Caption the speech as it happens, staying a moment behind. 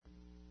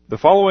The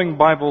following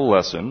Bible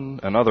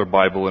lesson and other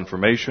Bible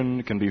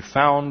information can be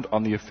found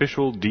on the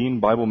official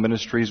Dean Bible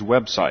Ministries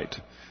website.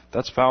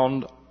 That's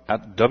found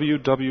at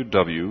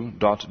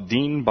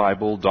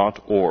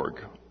www.deanbible.org.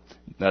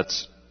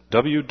 That's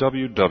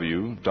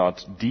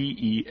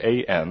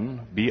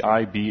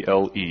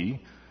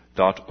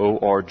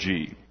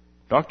www.deanbible.org.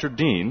 Dr.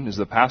 Dean is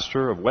the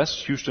pastor of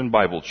West Houston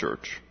Bible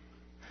Church.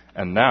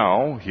 And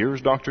now,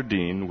 here's Dr.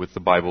 Dean with the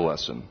Bible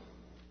lesson.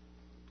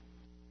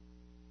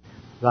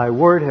 Thy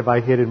word have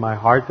I hid in my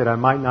heart, that I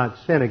might not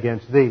sin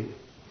against thee.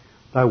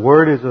 Thy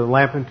word is a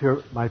lamp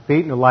unto my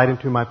feet and a light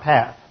unto my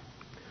path.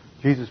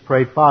 Jesus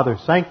prayed, Father,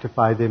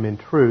 sanctify them in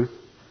truth.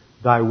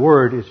 Thy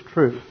word is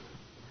truth.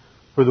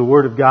 For the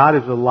word of God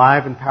is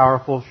alive and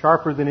powerful,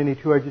 sharper than any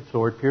two-edged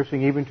sword,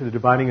 piercing even to the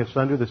dividing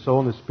asunder the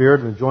soul and the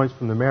spirit and the joints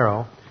from the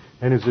marrow,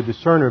 and is a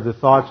discerner of the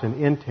thoughts and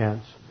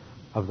intents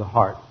of the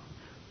heart.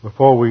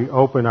 Before we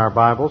open our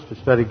Bibles to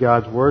study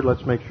God's word,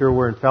 let's make sure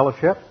we're in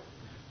fellowship.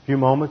 A few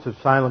moments of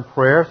silent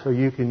prayer so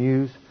you can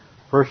use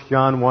 1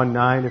 John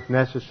 1:9 if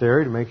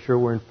necessary to make sure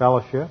we're in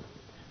fellowship,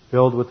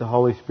 filled with the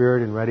Holy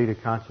Spirit and ready to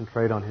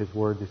concentrate on His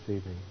Word this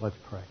evening. Let's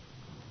pray.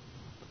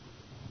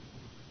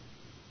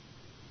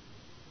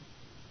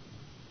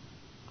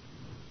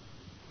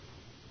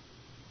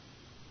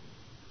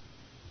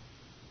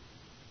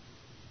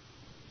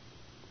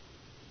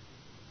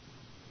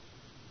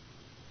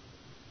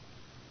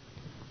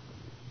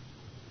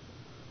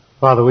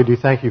 Father, we do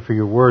thank you for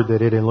your word,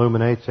 that it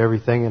illuminates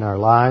everything in our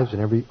lives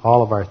and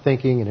all of our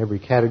thinking and every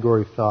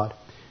category of thought.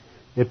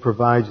 It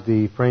provides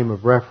the frame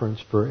of reference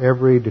for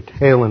every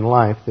detail in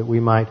life, that we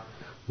might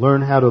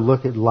learn how to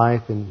look at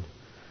life in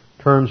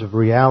terms of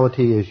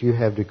reality as you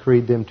have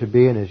decreed them to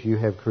be and as you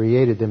have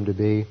created them to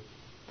be,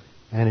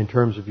 and in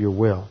terms of your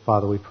will.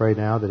 Father, we pray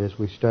now that as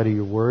we study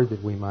your word,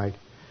 that we might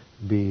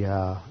be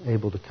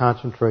able to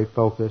concentrate,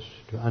 focus,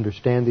 to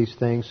understand these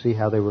things, see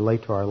how they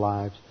relate to our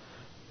lives,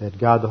 that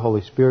God the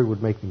Holy Spirit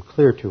would make them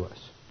clear to us.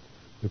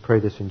 We pray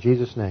this in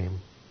Jesus' name.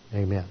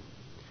 Amen.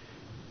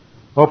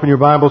 Open your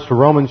Bibles to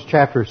Romans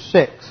chapter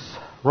 6.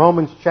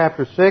 Romans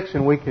chapter 6,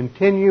 and we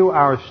continue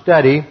our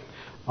study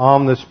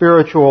on the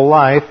spiritual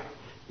life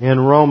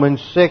in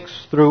Romans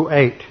 6 through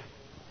 8.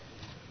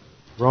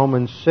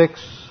 Romans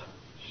 6,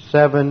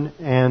 7,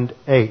 and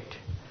 8.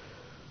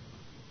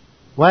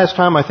 Last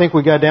time I think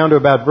we got down to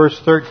about verse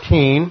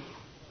 13.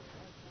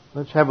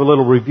 Let's have a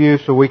little review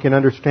so we can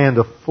understand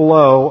the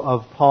flow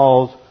of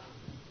Paul's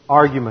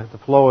argument, the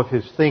flow of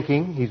his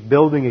thinking. He's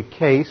building a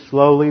case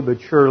slowly but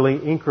surely,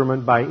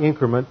 increment by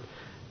increment,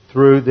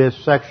 through this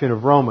section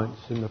of Romans.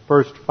 In the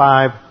first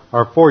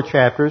 4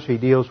 chapters, he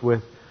deals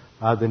with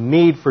the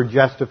need for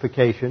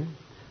justification.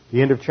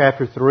 The end of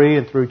chapter 3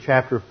 and through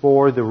chapter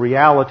 4, the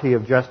reality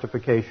of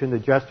justification. The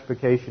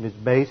justification is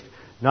based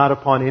not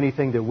upon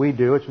anything that we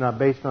do. It's not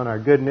based on our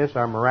goodness,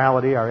 our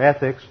morality, our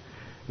ethics.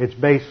 It's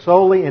based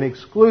solely and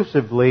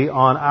exclusively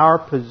on our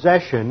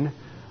possession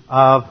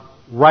of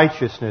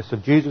righteousness,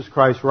 of Jesus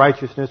Christ's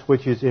righteousness,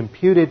 which is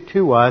imputed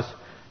to us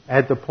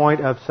at the point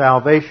of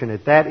salvation.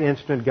 At that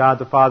instant, God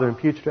the Father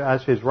imputes to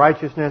us His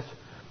righteousness,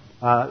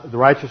 the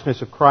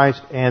righteousness of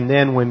Christ, and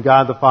then when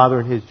God the Father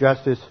in His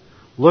justice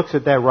looks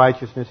at that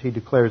righteousness, He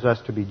declares us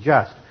to be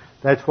just.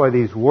 That's why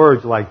these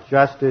words like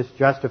justice,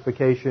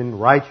 justification,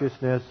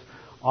 righteousness,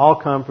 all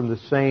come from the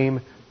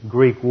same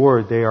Greek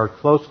word. They are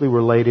closely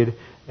related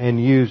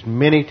and used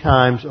many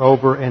times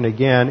over and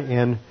again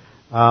in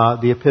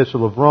the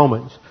Epistle of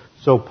Romans.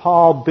 So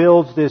Paul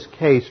builds this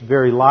case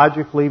very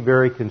logically,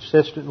 very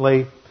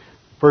consistently.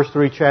 First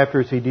 3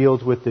 chapters he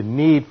deals with the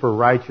need for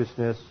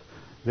righteousness.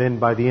 Then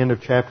by the end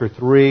of chapter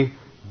 3,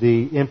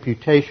 the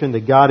imputation,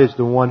 that God is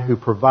the one who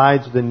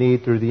provides the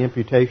need through the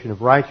imputation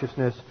of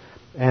righteousness.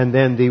 And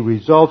then the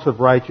results of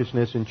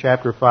righteousness in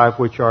chapter 5,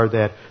 which are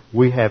that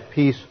we have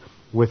peace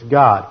with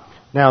God.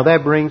 Now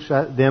that brings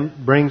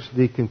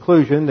the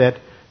conclusion that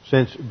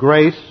since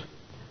grace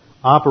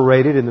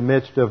operated in the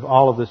midst of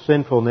all of the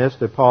sinfulness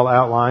that Paul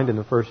outlined in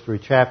the first 3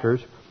 chapters,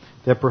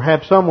 that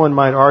perhaps someone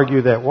might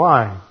argue that,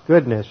 why?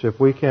 Goodness, if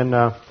we can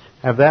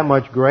have that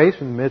much grace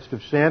in the midst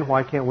of sin,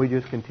 why can't we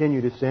just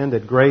continue to sin,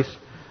 that grace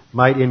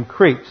might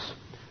increase?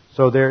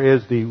 So there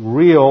is the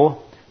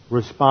real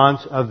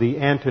response of the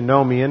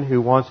antinomian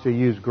who wants to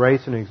use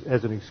grace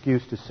as an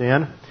excuse to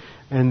sin.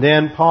 And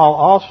then Paul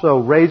also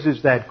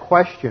raises that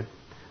question.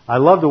 I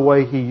love the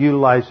way he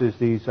utilizes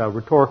these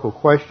rhetorical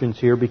questions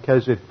here,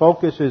 because it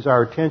focuses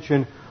our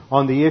attention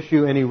on the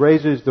issue and he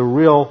raises the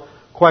real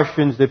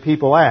questions that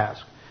people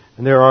ask.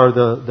 And there are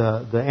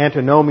the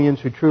antinomians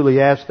who truly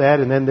ask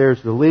that, and then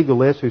there's the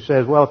legalist who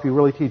says, well, if you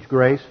really teach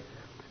grace,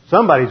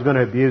 somebody's going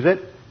to abuse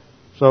it,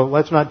 so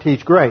let's not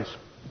teach grace.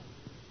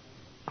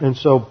 And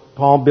so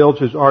Paul builds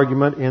his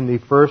argument in the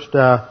first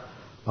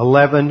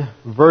 11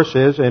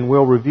 verses, and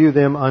we'll review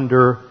them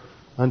under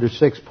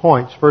 6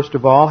 points. First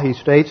of all, he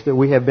states that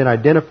we have been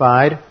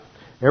identified.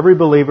 Every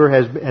believer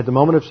has, at the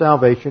moment of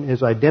salvation,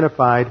 is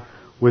identified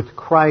with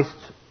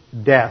Christ's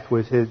death,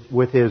 with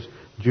his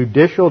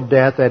judicial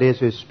death, that is,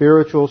 His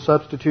spiritual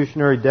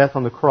substitutionary death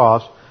on the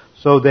cross,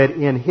 so that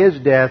in His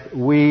death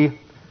we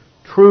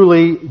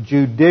truly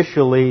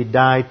judicially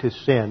died to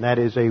sin. That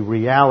is a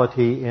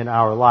reality in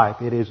our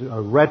life. It is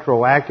a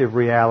retroactive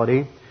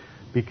reality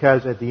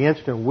because at the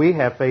instant we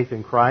have faith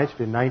in Christ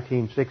in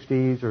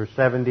 1960s or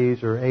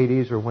 70s or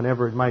 80s or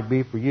whenever it might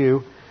be for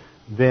you,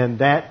 then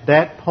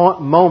that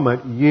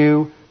moment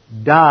you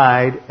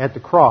died at the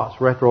cross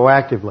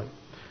retroactively.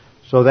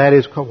 So that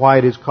is why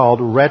it is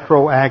called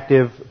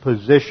retroactive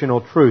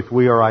positional truth.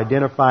 We are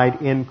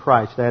identified in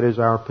Christ. That is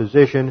our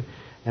position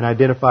and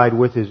identified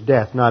with His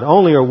death. Not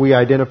only are we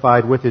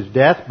identified with His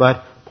death,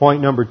 but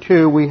point number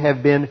 2, we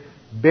have been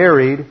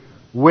buried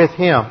with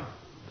Him.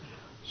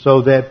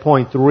 So that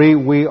point 3,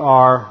 we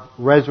are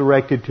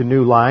resurrected to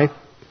new life.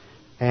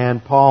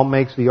 And Paul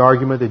makes the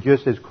argument that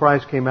just as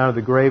Christ came out of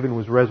the grave and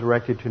was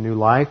resurrected to new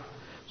life,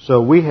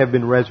 so we have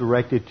been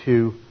resurrected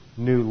to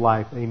new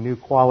life, a new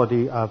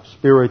quality of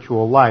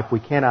spiritual life. We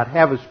cannot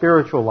have a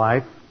spiritual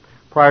life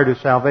prior to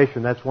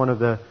salvation. That's one of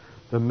the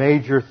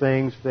major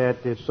things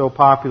that is so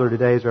popular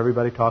today is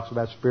everybody talks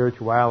about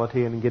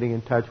spirituality and getting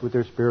in touch with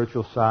their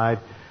spiritual side.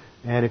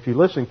 And if you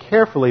listen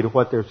carefully to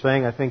what they're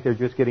saying, I think they're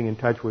just getting in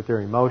touch with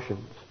their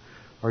emotions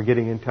or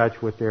getting in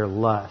touch with their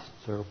lusts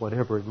or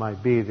whatever it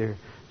might be. Their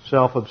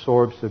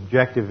self-absorbed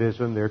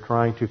subjectivism. They're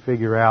trying to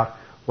figure out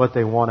what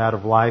they want out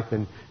of life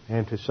and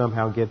to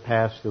somehow get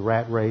past the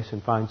rat race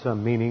and find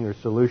some meaning or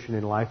solution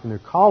in life. And they're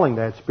calling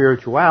that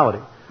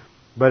spirituality.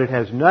 But it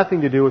has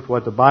nothing to do with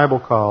what the Bible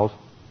calls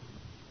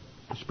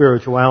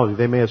spirituality.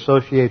 They may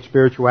associate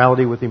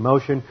spirituality with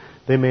emotion.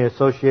 They may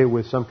associate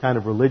with some kind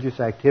of religious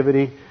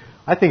activity.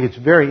 I think it's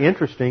very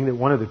interesting that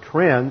one of the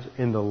trends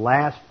in the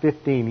last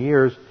 15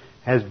 years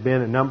has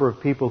been a number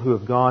of people who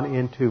have gone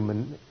into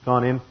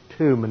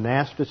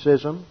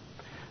monasticism,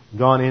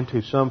 gone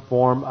into some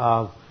form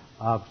of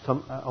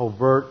some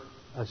overt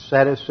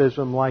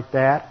asceticism like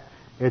that.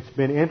 It's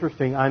been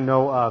interesting. I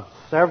know of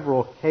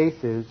several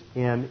cases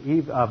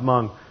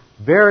among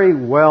very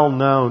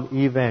well-known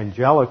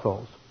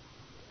evangelicals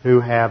who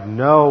have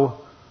no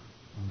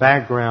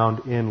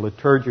background in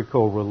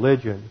liturgical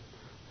religion,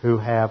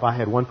 I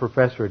had one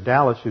professor at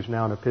Dallas who's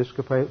now an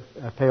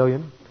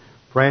Episcopalian.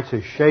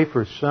 Francis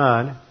Schaeffer's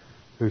son,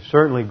 who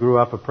certainly grew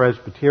up a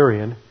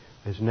Presbyterian,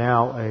 is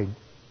now an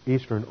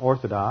Eastern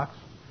Orthodox.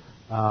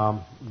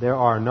 There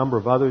are a number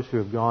of others who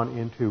have gone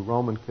into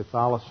Roman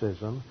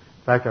Catholicism.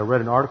 In fact, I read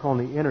an article on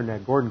the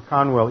Internet. Gordon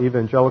Conwell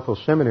Evangelical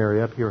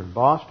Seminary up here in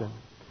Boston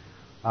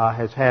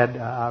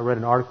I read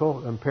an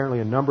article,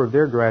 apparently a number of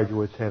their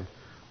graduates have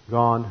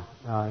gone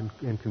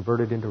and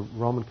converted into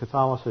Roman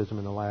Catholicism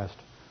in the last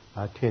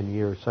 10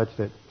 years, such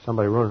that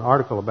somebody wrote an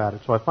article about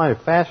it. So I find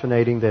it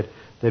fascinating that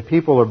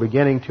people are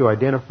beginning to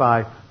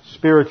identify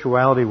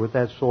spirituality with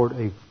that sort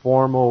of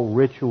formal,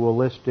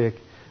 ritualistic,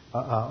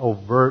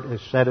 overt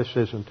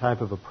asceticism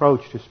type of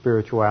approach to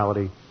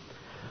spirituality.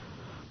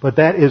 But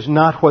that is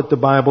not what the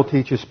Bible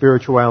teaches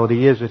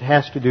spirituality is. It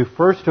has to do,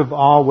 first of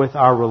all, with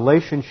our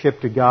relationship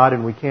to God,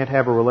 and we can't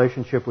have a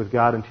relationship with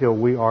God until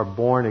we are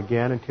born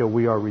again, until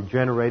we are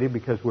regenerated,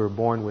 because we're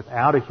born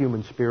without a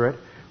human spirit.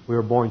 We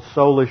are born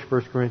soulish,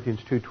 1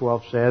 Corinthians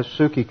 2:12 says.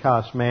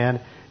 Psychikos,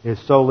 man, is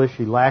soulish.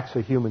 He lacks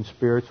a human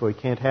spirit, so he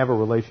can't have a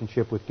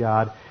relationship with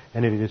God.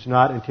 And it is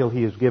not until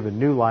he is given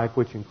new life,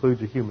 which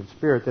includes a human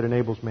spirit, that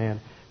enables man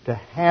to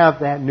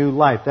have that new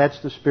life. That's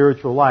the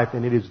spiritual life,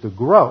 and it is the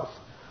growth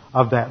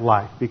of that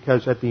life.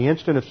 Because at the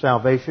instant of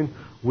salvation,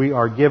 we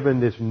are given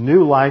this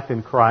new life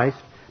in Christ,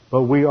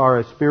 but we are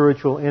a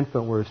spiritual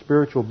infant. We're a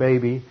spiritual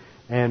baby,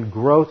 and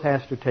growth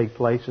has to take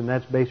place, and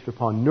that's based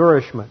upon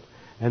nourishment.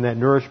 And that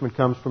nourishment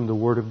comes from the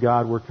Word of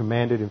God. We're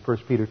commanded in 1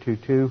 Peter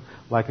 2:2,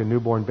 like a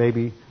newborn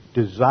baby,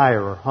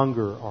 desire or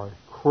hunger or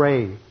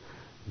crave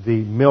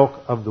the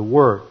milk of the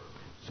Word.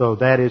 So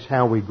that is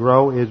how we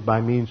grow, is by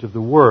means of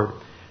the Word.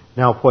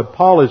 Now, what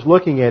Paul is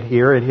looking at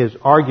here in his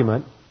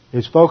argument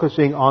is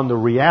focusing on the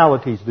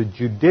realities, the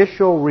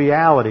judicial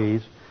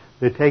realities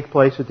that take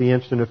place at the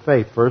instant of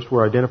faith. First,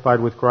 we're identified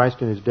with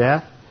Christ in His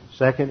death.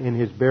 Second, in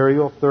His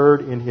burial.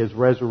 Third, in His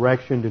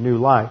resurrection to new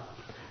life.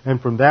 And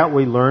from that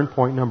we learn,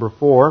 point number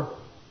 4,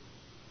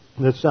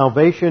 that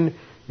salvation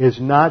is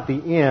not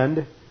the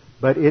end,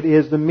 but it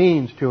is the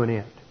means to an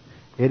end.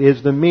 It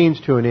is the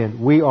means to an end.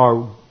 We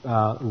are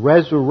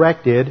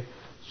resurrected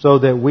so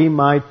that we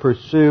might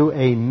pursue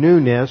a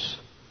newness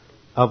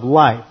of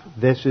life.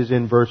 This is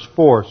in verse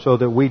 4, so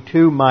that we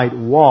too might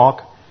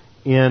walk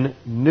in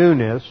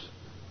newness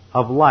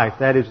of life.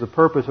 That is the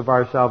purpose of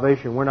our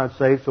salvation. We're not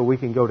saved so we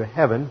can go to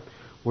heaven.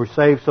 We're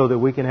saved so that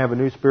we can have a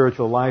new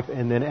spiritual life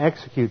and then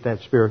execute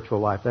that spiritual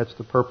life. That's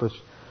the purpose,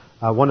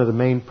 one of the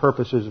main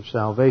purposes of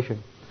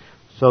salvation.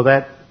 So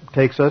that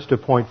takes us to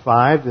point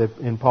 5 that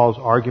in Paul's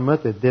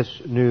argument that this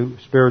new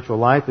spiritual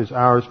life is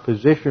ours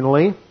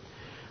positionally,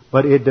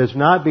 but it does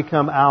not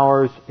become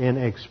ours in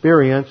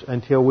experience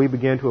until we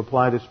begin to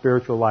apply the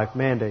spiritual life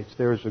mandates.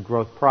 There is a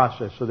growth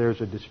process. So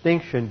there's a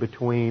distinction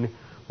between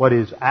what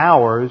is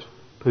ours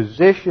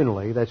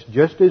positionally, that's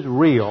just as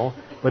real,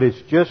 but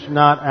it's just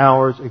not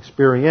ours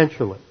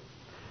experientially.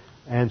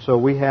 And so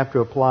we have to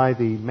apply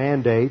the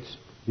mandates,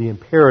 the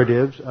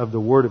imperatives of the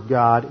Word of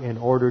God in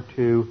order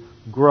to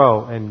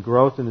grow. And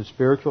growth in the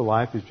spiritual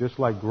life is just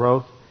like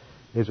growth,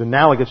 is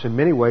analogous in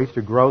many ways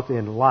to growth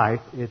in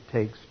life. It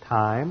takes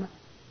time.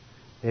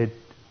 It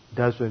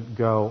doesn't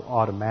go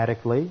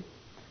automatically.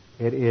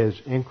 It is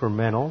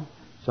incremental.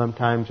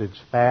 Sometimes it's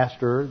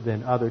faster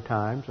than other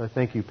times. I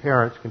think you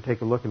parents can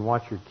take a look and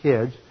watch your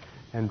kids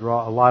and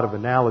draw a lot of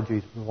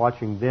analogies from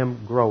watching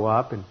them grow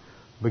up and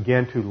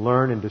begin to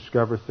learn and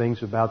discover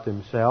things about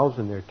themselves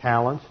and their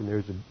talents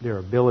and their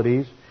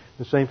abilities.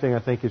 The same thing I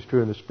think is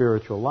true in the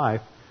spiritual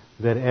life,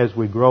 that as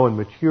we grow and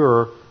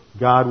mature,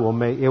 God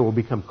it will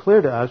become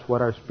clear to us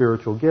what our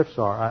spiritual gifts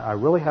are. I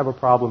really have a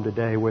problem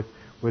today with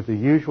the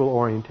usual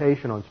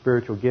orientation on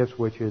spiritual gifts,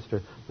 which is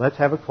to let's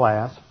have a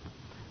class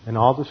and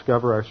all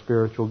discover our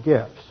spiritual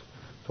gifts.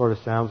 Sort of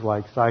sounds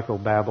like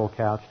psychobabble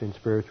couched in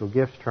spiritual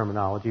gifts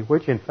terminology,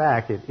 which in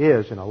fact it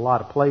is in a lot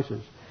of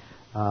places.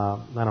 I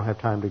don't have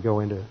time to go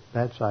into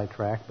that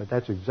sidetrack, but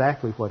that's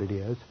exactly what it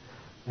is.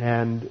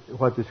 And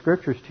what the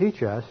Scriptures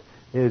teach us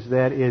is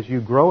that as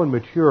you grow and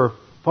mature,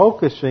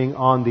 focusing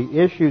on the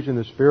issues in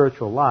the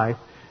spiritual life,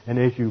 and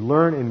as you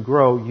learn and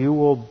grow,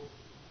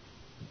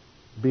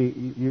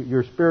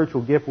 your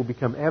spiritual gift will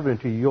become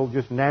evident to you. You'll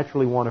just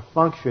naturally want to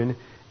function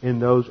in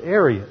those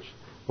areas,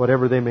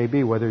 whatever they may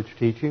be, whether it's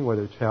teaching,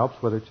 whether it's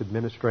helps, whether it's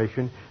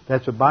administration.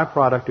 That's a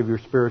byproduct of your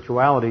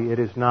spirituality. It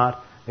is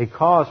not a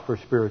cause for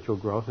spiritual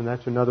growth, and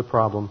that's another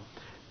problem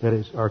that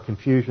is our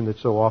confusion that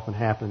so often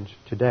happens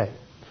today.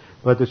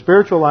 But the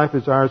spiritual life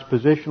is ours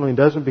positionally and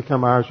doesn't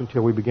become ours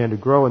until we begin to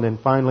grow. And then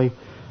finally,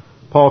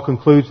 Paul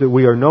concludes that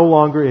we are no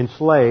longer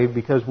enslaved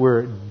because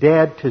we're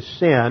dead to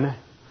sin.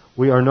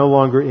 We are no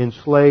longer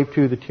enslaved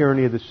to the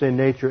tyranny of the sin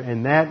nature.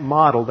 And that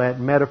model, that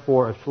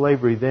metaphor of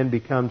slavery, then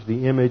becomes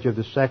the image of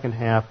the second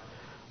half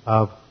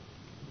of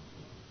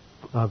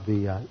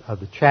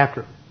the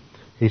chapter.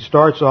 He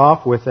starts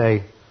off with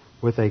a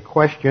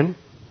question,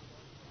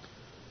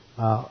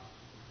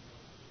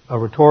 a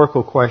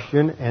rhetorical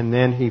question, and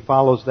then he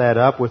follows that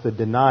up with a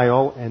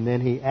denial, and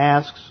then he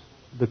asks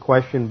the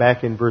question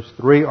back in verse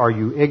 3, are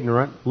you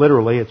ignorant?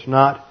 Literally, it's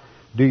not,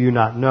 do you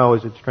not know,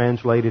 as it's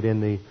translated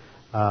in the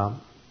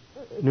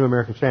New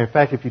American Standard. In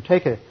fact, if you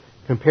take a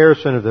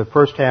comparison of the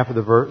first half of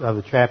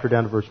the chapter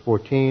down to verse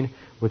 14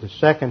 with the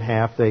second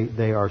half,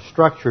 they are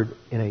structured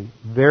in a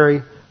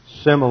very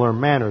similar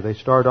manner. They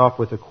start off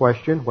with a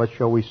question, what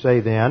shall we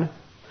say then?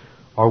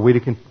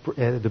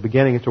 At the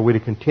beginning, are we to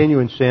continue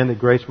in sin that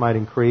grace might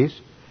increase?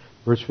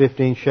 Verse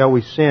 15, shall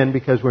we sin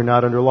because we're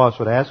not under law?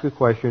 So it asks a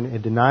question,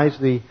 it denies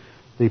the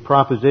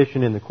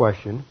proposition in the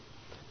question,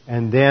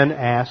 and then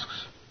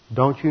asks,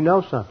 don't you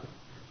know something?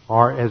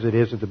 Or as it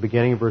is at the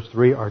beginning of verse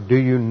 3, or do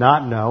you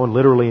not know? And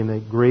literally in the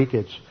Greek,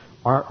 it's,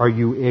 are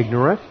you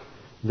ignorant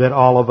that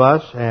all of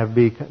us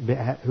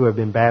who have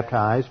been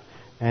baptized?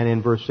 And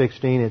in verse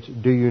 16, it's,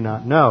 do you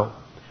not know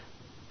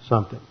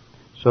something?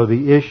 So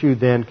the issue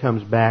then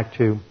comes back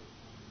to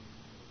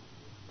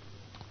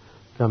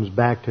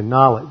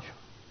knowledge.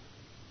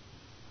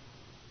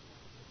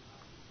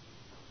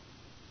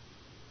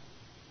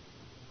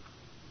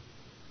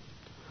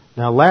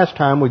 Now last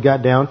time we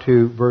got down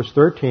to verse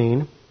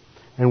 13,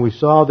 and we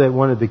saw that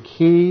one of the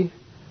key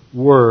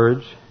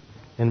words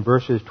in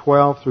verses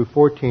 12 through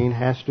 14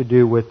 has to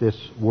do with this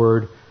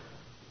word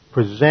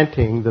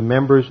presenting the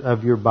members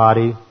of your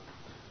body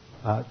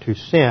to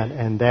sin,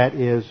 and that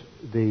is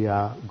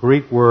the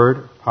Greek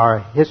word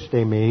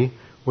parahistemi,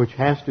 which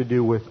has to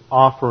do with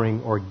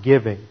offering or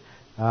giving.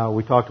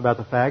 We talked about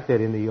the fact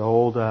that in the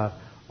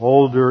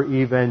older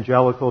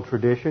evangelical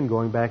tradition,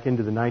 going back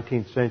into the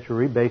 19th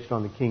century, based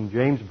on the King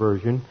James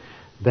Version,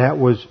 that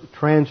was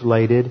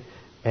translated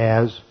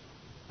as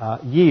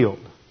yield.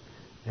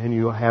 And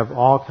you have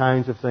all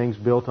kinds of things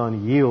built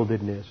on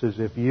yieldedness, as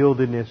if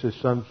yieldedness is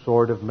some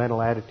sort of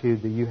mental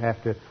attitude that you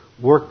have to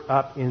work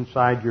up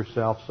inside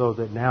yourself so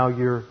that now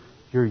you're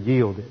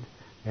yielded.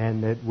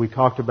 And that we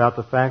talked about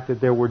the fact that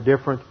there were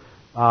different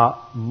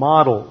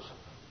models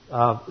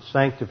of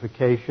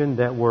sanctification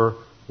that were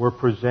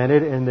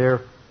presented, and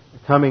they're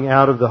coming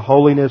out of the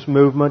holiness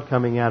movement,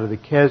 coming out of the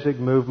Keswick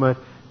movement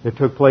that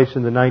took place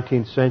in the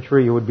 19th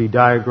century. It would be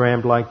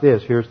diagrammed like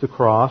this. Here's the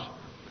cross.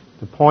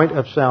 The point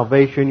of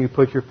salvation, you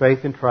put your faith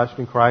and trust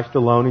in Christ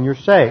alone and you're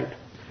saved.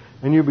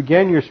 And you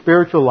begin your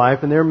spiritual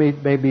life, and there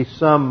may be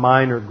some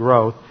minor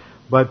growth,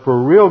 but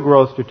for real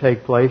growth to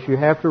take place, you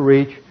have to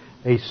reach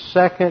a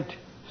second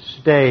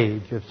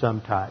stage of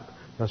some type.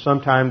 Now,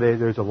 sometimes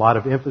there's a lot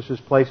of emphasis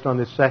placed on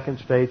this second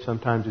stage.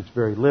 Sometimes it's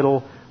very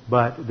little,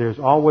 but they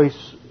always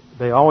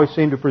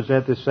seem to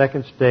present this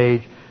second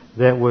stage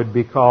that would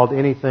be called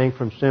anything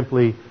from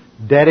simply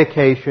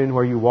dedication,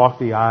 where you walk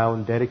the aisle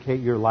and dedicate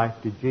your life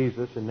to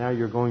Jesus, and now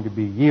you're going to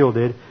be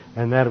yielded,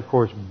 and that, of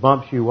course,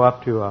 bumps you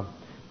up to a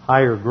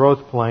higher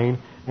growth plane.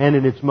 And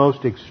in its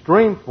most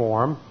extreme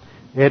form,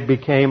 it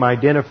became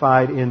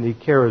identified in the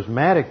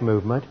charismatic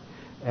movement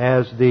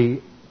as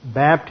the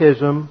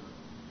baptism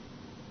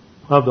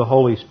of the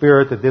Holy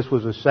Spirit, that this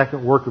was a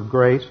second work of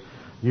grace.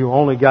 You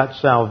only got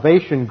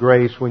salvation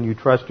grace when you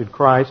trusted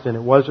Christ, and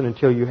it wasn't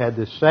until you had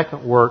this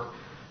second work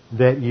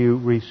that you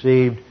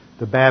received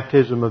the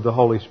baptism of the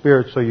Holy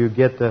Spirit. So you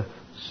get the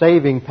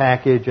saving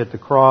package at the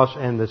cross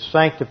and the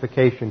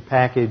sanctification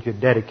package at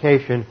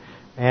dedication.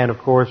 And of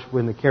course,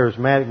 in the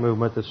charismatic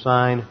movement, the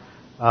sign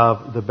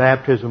of the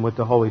baptism with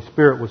the Holy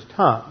Spirit was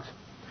tongues.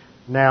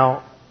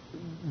 Now,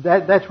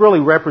 that really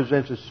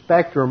represents a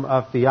spectrum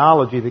of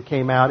theology that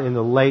came out in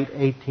the late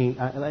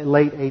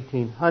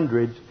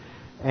 1800s,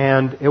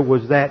 and it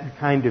was that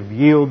kind of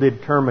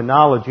yielded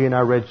terminology, and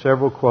I read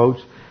several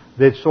quotes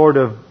that sort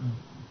of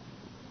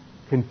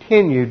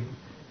continued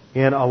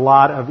in a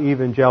lot of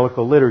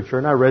evangelical literature,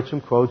 and I read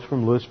some quotes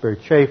from Louis Sperry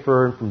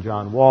Chafer and from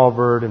John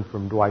Walvoord and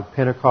from Dwight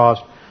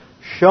Pentecost,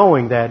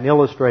 showing that and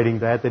illustrating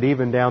that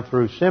even down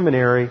through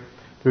seminary,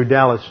 through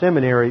Dallas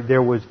Seminary,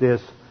 there was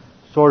this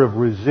sort of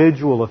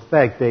residual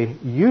effect. They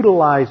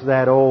utilized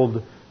that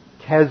old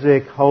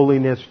Keswick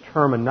holiness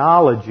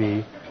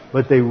terminology,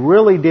 but they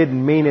really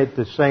didn't mean it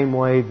the same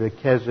way the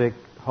Keswick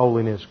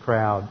holiness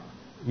crowd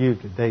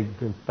used it.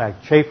 In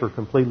fact, Chafer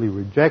completely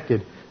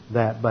rejected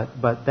that.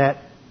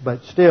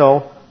 But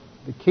still,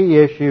 the key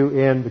issue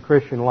in the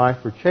Christian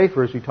life for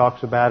Chafer, as he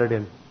talks about it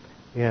in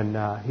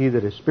He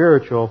That Is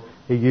Spiritual,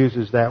 he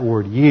uses that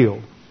word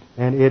yield.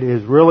 And it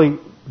is really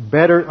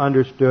better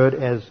understood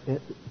as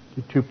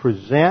to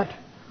present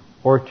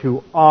or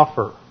to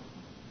offer.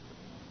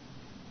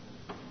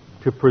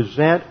 To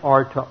present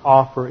or to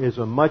offer is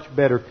a much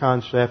better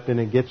concept, and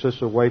it gets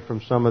us away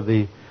from some of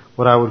the,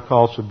 what I would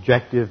call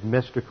subjective,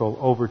 mystical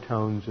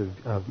overtones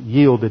of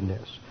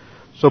yieldedness.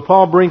 So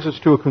Paul brings us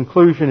to a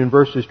conclusion in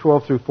verses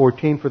 12 through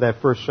 14 for that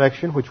first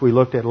section, which we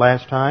looked at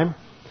last time.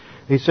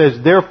 He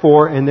says,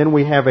 therefore, and then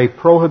we have a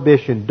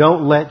prohibition,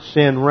 don't let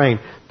sin reign.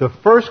 The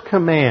first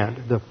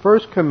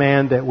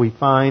command that we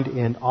find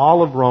in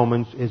all of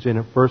Romans is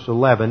in verse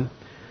 11.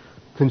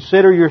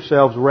 Consider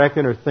yourselves,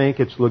 reckon or think.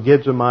 It's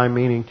logizomai,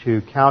 meaning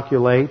to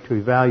calculate, to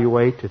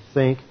evaluate, to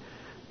think.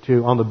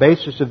 On the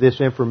basis of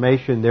this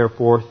information,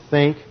 therefore,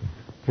 think,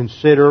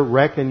 consider,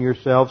 reckon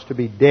yourselves to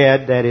be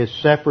dead, that is,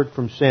 separate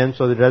from sin,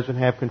 so that it doesn't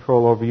have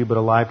control over you, but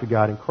alive to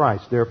God in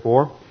Christ.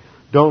 Therefore,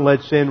 don't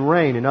let sin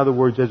reign. In other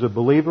words, as a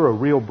believer, a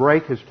real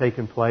break has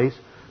taken place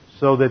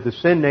so that the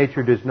sin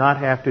nature does not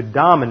have to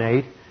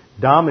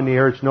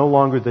domineer. It's no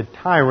longer the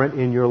tyrant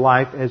in your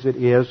life as it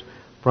is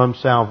from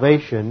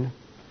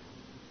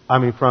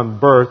from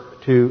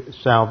birth to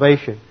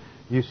salvation.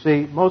 You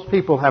see, most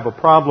people have a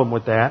problem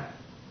with that.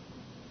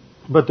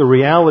 But the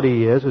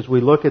reality is, as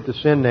we look at the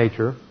sin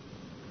nature,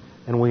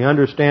 and we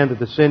understand that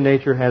the sin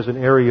nature has an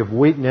area of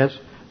weakness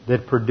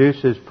that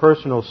produces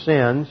personal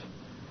sins,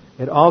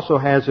 it also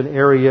has an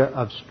area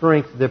of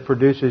strength that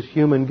produces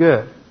human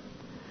good.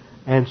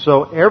 And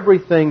so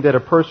everything that a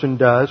person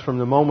does from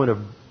the moment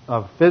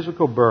of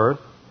physical birth,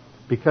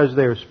 because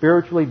they are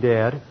spiritually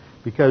dead,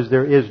 because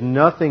there is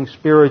nothing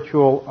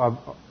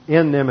spiritual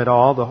in them at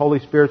all, the Holy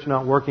Spirit's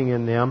not working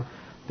in them,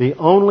 the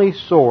only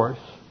source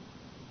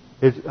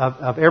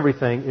of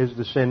everything is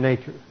the sin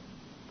nature.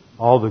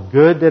 All the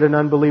good that an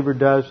unbeliever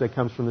does, that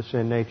comes from the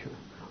sin nature.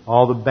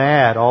 All the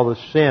bad, all the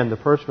sin, the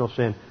personal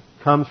sin,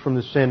 comes from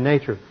the sin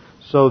nature.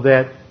 So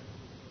that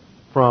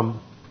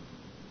from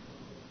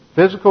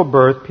physical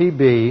birth,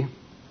 PB,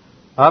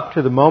 up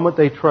to the moment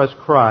they trust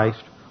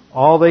Christ,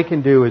 all they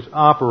can do is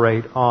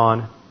operate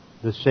on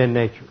the sin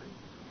nature.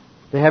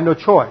 They have no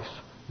choice.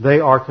 They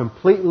are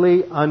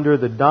completely under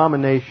the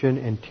domination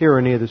and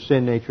tyranny of the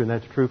sin nature, and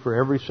that's true for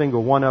every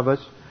single one of us.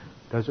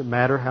 Doesn't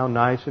matter how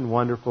nice and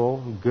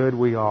wonderful and good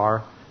we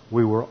are.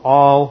 We were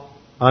all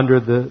under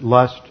the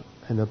lust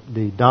and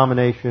the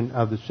domination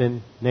of the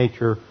sin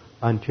nature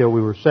until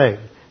we were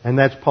saved. And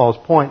that's Paul's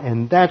point,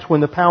 and that's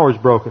when the power is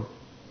broken.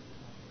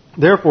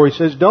 Therefore, he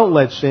says, don't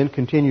let sin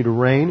continue to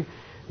reign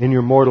in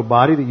your mortal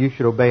body, that you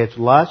should obey its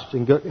lusts,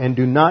 and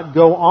do not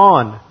go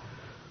on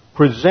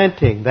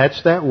presenting.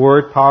 That's that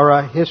word,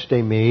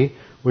 parahistemi,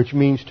 which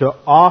means to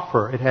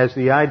offer. It has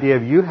the idea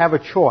of you have a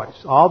choice.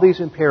 All these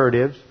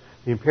imperatives,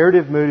 the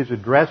imperative mood is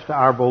addressed to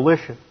our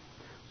volition.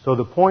 So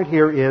the point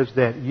here is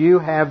that you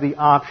have the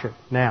option.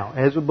 Now,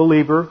 as a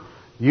believer,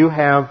 you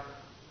have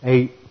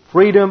a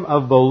freedom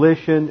of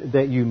volition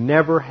that you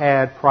never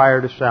had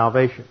prior to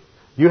salvation.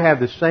 You have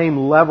the same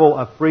level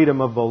of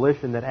freedom of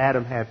volition that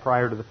Adam had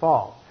prior to the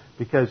fall.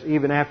 Because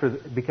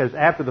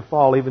after the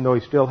fall, even though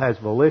he still has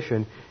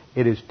volition,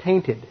 it is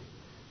tainted.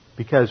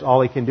 Because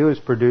all he can do is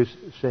produce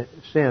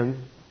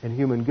sin and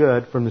human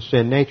good from the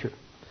sin nature.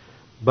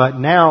 But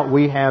now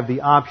we have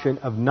the option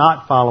of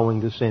not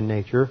following the sin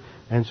nature.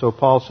 And so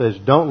Paul says,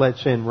 don't let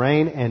sin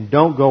reign and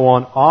don't go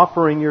on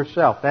offering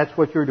yourself. That's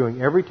what you're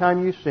doing. Every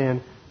time you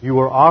sin, you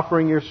are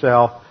offering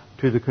yourself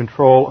to the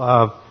control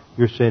of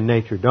your sin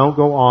nature. Don't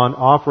go on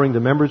offering the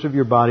members of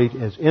your body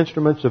as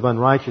instruments of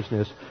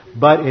unrighteousness,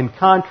 but in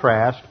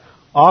contrast,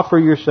 offer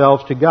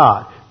yourselves to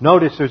God.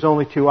 Notice there's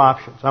only two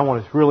options. I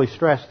want to really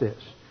stress this.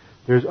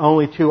 There's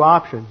only two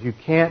options. You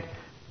can't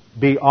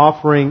be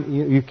offering,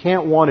 you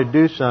can't want to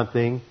do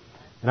something,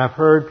 and I've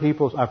heard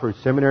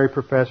seminary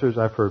professors,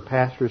 I've heard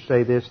pastors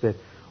say this, that,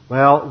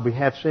 well, we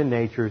have sin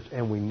natures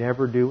and we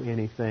never do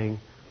anything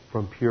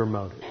from pure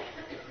motives.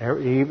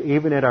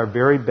 Even at our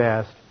very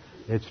best,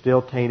 it's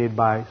still tainted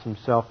by some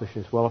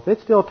selfishness. Well, if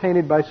it's still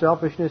tainted by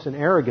selfishness and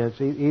arrogance,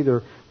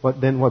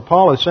 then what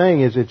Paul is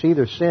saying is it's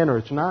either sin or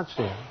it's not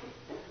sin.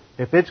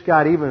 If it's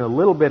got even a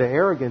little bit of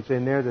arrogance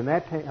in there, then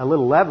a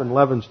little leaven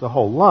leavens the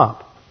whole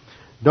lump.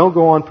 Don't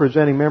go on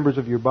presenting members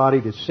of your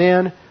body to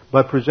sin,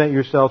 but present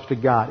yourselves to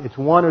God. It's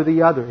one or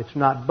the other. It's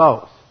not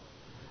both.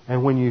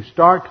 And when you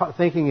start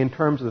thinking in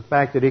terms of the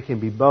fact that it can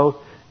be both,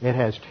 it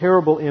has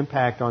terrible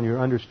impact on your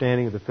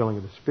understanding of the filling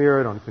of the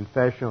Spirit, on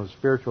confession, on the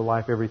spiritual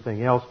life,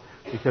 everything else,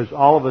 because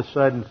all of a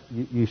sudden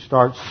you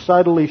start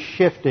subtly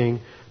shifting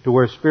to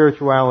where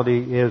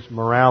spirituality is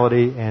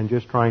morality and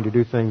just trying to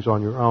do things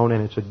on your own,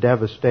 and it's a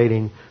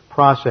devastating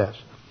process.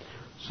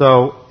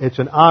 So it's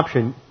an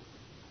option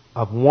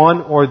of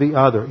one or the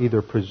other,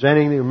 either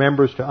presenting your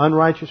members to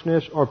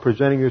unrighteousness or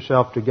presenting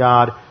yourself to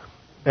God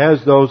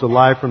as those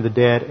alive from the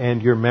dead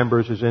and your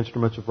members as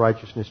instruments of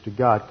righteousness to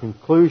God.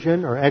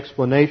 Conclusion or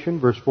explanation,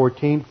 verse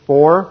 14,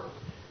 for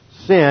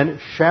sin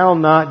shall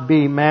not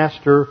be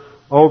master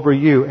over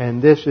you.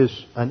 And this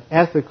is an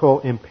ethical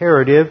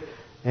imperative,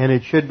 and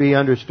it should be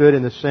understood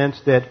in the sense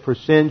that for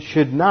sin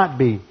should not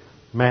be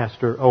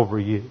master over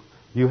you.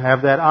 You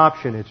have that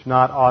option. It's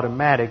not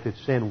automatic that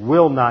sin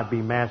will not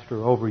be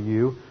master over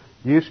you.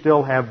 You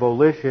still have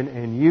volition,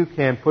 and you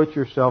can put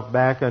yourself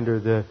back under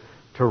the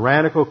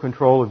tyrannical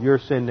control of your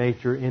sin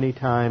nature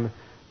anytime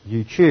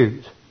you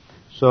choose.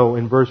 So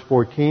in verse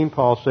 14,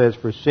 Paul says,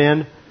 for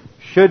sin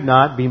should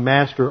not be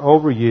master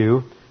over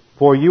you,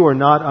 for you are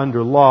not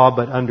under law,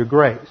 but under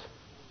grace.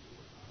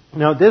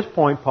 Now at this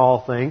point,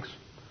 Paul thinks,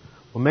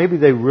 well, maybe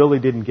they really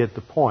didn't get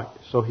the point.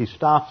 So he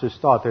stops his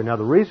thought there. Now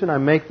the reason I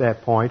make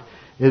that point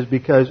is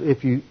because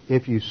if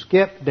you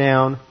skip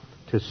down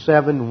to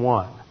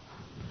 7:1,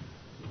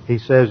 he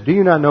says, do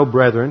you not know,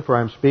 brethren, for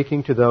I am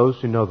speaking to those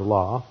who know the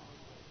law.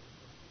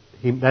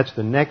 That's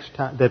the next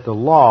time that the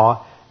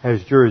law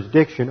has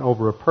jurisdiction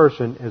over a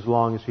person as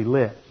long as he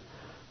lives.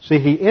 See,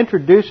 he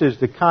introduces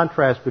the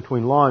contrast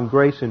between law and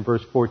grace in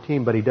verse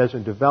 14, but he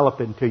doesn't develop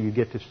it until you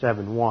get to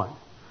 7:1.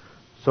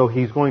 So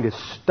he's going to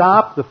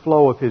stop the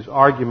flow of his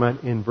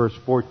argument in verse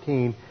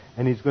 14,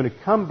 and he's going to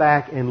come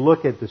back and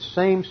look at the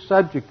same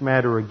subject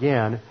matter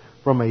again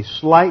from a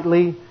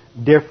slightly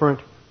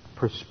different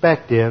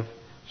perspective,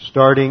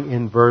 starting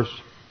in verse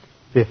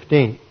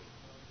 15.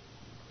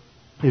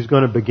 He's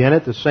going to begin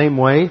it the same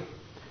way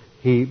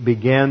he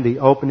began the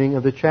opening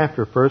of the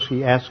chapter. First,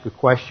 he asked a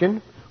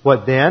question,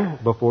 what then?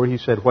 Before he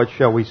said, what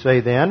shall we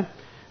say then?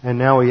 And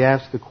now he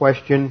asks the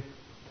question,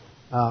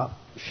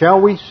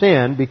 shall we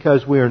sin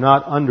because we are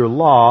not under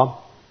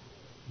law,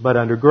 but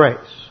under grace?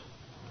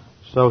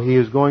 So he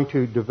is going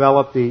to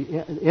develop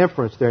the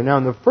inference there. Now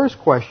in the first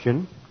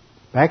question,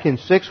 back in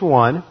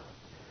 6:1,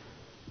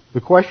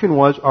 the question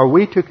was, are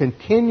we to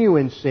continue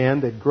in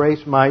sin that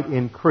grace might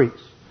increase?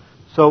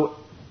 So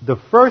the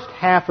first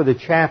half of the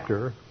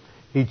chapter,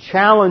 he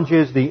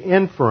challenges the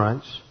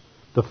inference,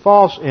 the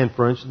false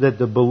inference, that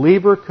the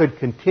believer could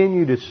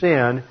continue to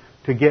sin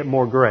to get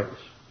more grace.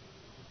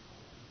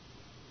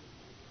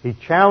 He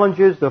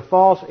challenges the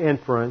false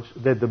inference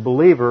that the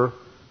believer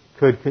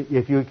could,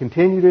 if you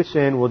continue to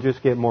sin, will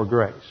just get more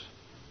grace.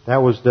 That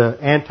was the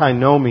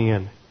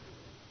antinomian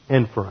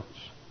inference.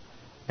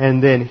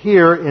 And then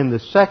here in the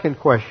second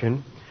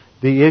question,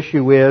 the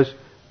issue is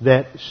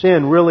that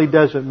sin really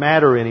doesn't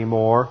matter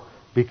anymore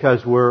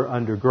because we're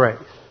under grace.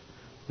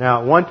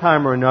 Now, at one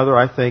time or another,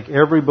 I think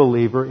every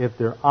believer, if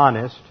they're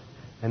honest,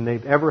 and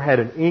they've ever had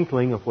an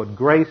inkling of what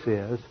grace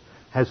is,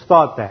 has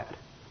thought that,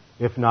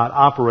 if not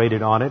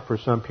operated on it for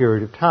some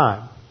period of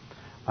time.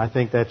 I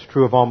think that's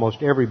true of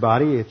almost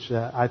everybody.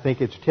 I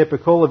think it's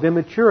typical of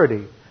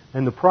immaturity.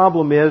 And the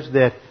problem is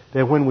that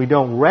when we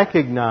don't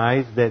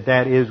recognize that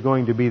that is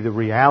going to be the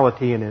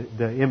reality in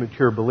the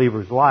immature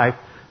believer's life,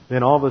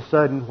 then all of a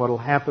sudden what will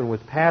happen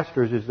with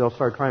pastors is they'll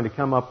start trying to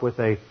come up with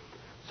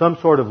some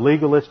sort of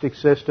legalistic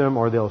system,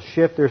 or they'll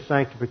shift their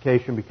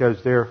sanctification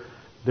because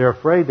they're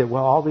afraid that,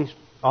 well,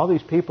 all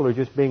these people are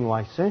just being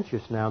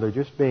licentious now.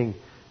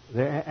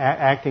 They're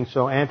acting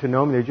so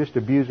antinomian, they're just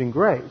abusing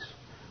grace.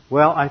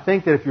 Well, I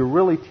think that if you're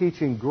really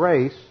teaching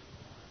grace,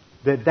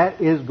 that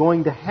is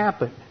going to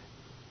happen.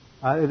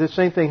 The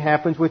same thing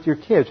happens with your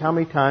kids. How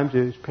many times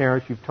as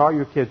parents you've taught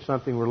your kids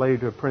something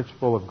related to a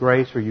principle of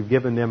grace, or you've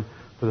given them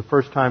for the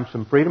first time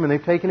some freedom and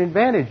they've taken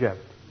advantage of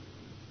it?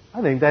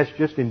 I think that's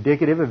just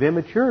indicative of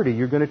immaturity.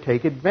 You're going to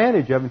take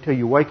advantage of it until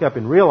you wake up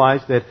and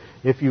realize that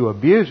if you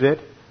abuse it,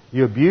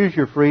 you abuse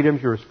your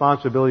freedoms, your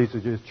responsibilities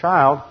as a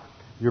child,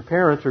 your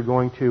parents are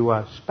going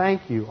to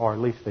spank you, or at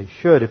least they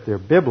should if they're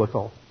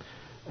biblical.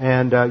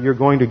 And you're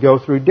going to go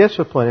through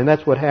discipline. And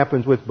that's what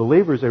happens with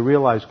believers. They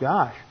realize,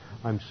 gosh,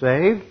 I'm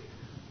saved.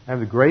 I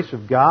have the grace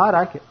of God.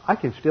 I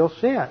can still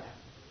sin.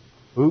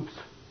 Oops.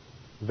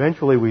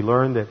 Eventually we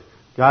learn that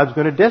God's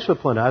going to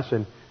discipline us,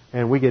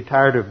 and we get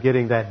tired of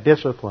getting that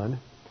discipline.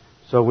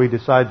 So we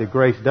decide that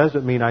grace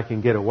doesn't mean I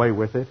can get away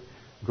with it.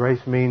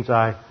 Grace means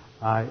I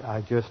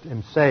just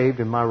am saved,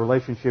 and my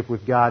relationship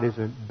with God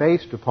isn't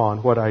based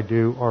upon what I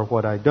do or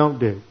what I don't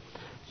do.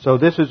 So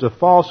this is a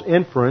false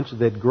inference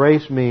that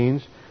grace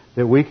means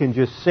that we can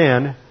just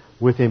sin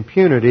with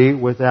impunity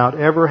without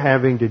ever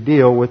having to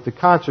deal with the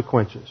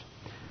consequences.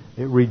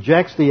 It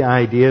rejects the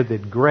idea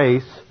that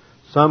grace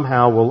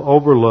somehow will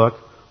overlook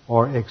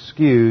or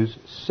excuse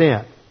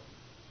sin.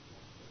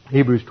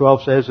 Hebrews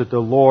 12 says that the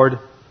Lord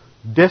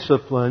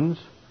disciplines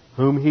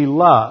whom He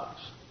loves,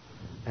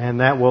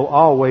 and that will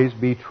always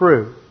be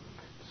true.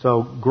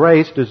 So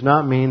grace does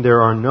not mean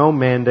there are no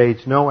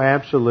mandates, no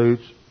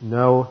absolutes,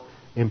 no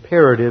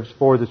imperatives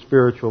for the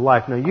spiritual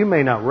life. Now, you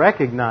may not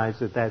recognize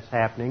that that's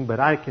happening, but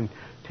I can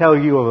tell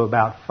you of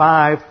about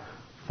 5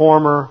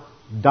 former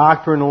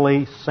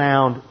doctrinally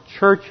sound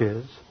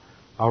churches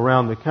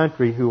around the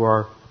country who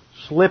are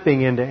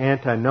slipping into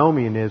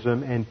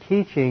antinomianism and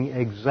teaching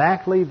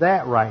exactly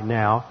that right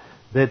now,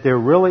 that there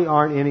really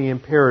aren't any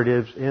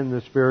imperatives in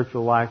the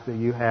spiritual life that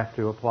you have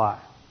to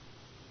apply.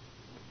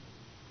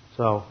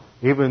 So,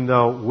 even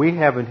though we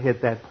haven't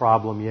hit that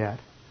problem yet,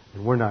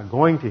 and we're not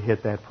going to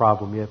hit that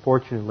problem yet,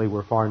 fortunately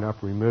we're far enough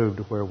removed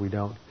where we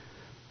don't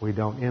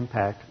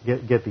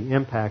get the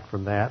impact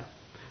from that.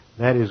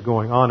 That is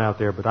going on out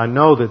there. But I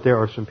know that there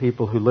are some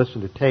people who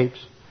listen to tapes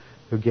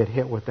who get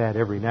hit with that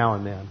every now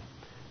and then.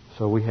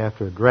 So we have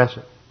to address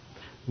it.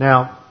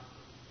 Now,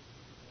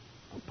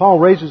 Paul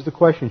raises the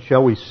question,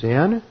 shall we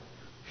sin?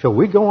 Shall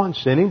we go on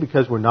sinning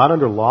because we're not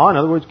under law? In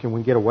other words, can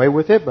we get away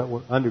with it, but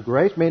we're under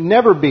grace? May it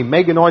never be.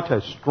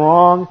 Meganoita,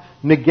 strong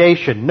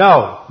negation.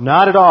 No,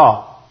 not at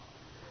all.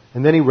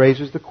 And then he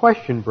raises the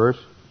question, verse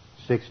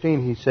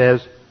 16. He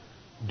says,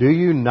 do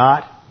you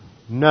not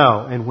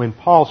know? And when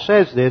Paul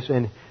says this,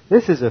 and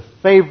this is a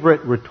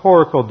favorite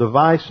rhetorical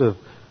device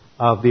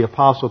of the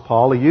Apostle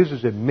Paul. He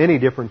uses it many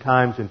different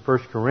times in 1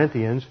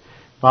 Corinthians.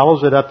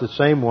 Follows it up the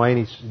same way. And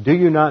he says, do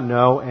you not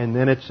know? And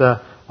then it's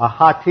a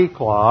hati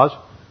clause.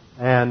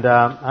 And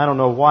I don't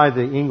know why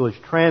the English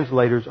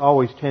translators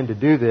always tend to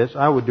do this.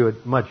 I would do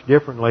it much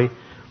differently.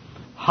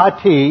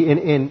 Hati,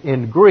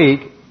 in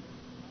Greek,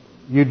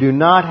 you do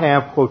not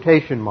have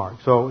quotation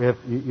marks. So if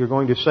you're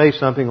going to say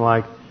something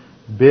like,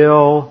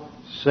 Bill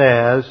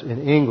says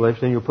in English,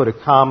 then you'll put a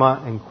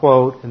comma and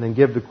quote, and then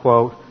give the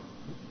quote,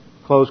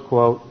 close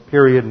quote,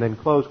 period, and then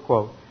close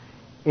quote.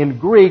 In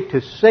Greek,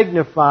 to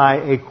signify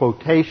a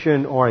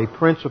quotation or a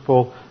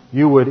principle,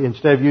 you would,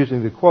 instead of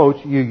using the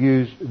quotes, you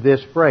use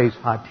this phrase,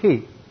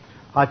 hati.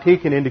 Hati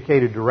can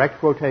indicate a direct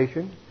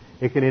quotation,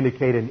 it can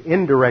indicate an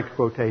indirect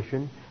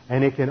quotation,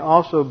 and it can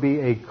also be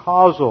a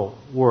causal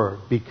word,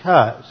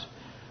 because.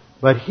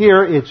 But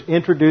here it's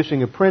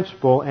introducing a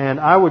principle, and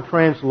I would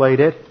translate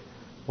it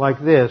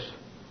like this.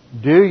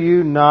 Do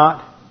you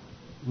not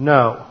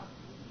know?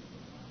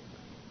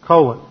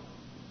 Colon.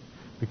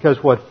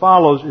 Because what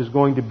follows is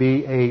going to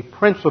be a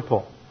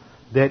principle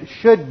that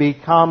should be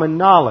common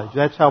knowledge.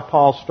 That's how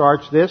Paul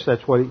starts this.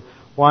 That's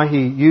why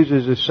he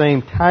uses the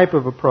same type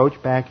of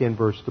approach back in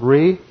verse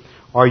 3.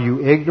 Are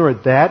you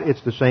ignorant that?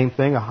 It's the same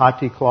thing, a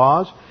hati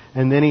clause.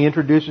 And then he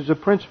introduces a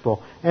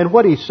principle. And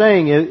what he's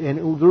saying is,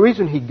 and the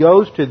reason he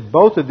goes to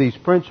both of these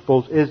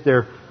principles is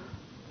their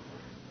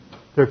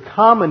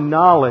common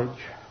knowledge,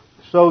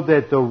 so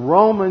that the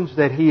Romans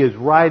that he is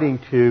writing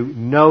to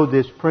know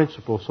this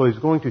principle. So he's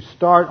going to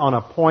start on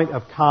a point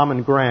of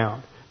common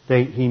ground.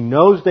 He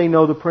knows they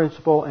know the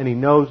principle, and he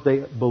knows they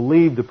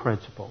believe the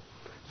principle.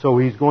 So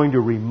he's going to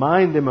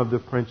remind them of the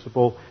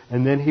principle,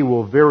 and then he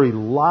will very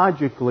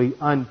logically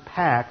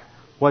unpack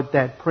what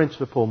that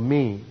principle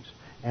means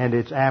and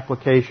its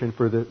application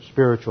for the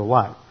spiritual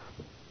life.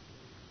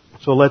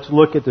 So let's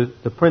look at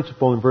the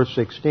principle in verse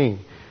 16. It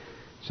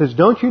says,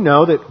 don't you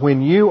know that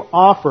when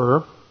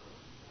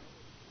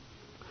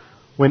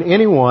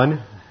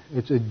anyone,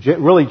 it's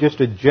really just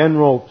a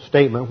general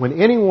statement,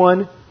 when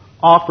anyone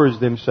offers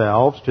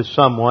themselves to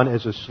someone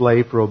as a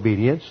slave for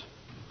obedience,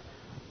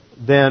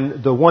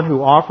 then the one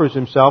who offers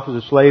himself as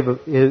a slave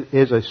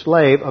is a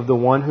slave of the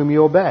one whom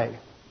you obey,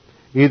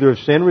 either of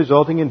sin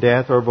resulting in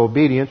death or of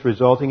obedience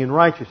resulting in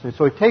righteousness.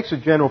 So he takes a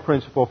general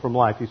principle from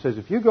life. He says,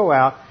 if you go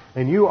out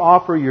and you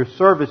offer your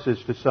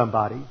services to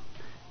somebody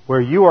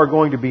where you are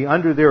going to be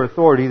under their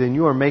authority, then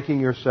you are making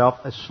yourself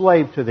a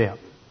slave to them.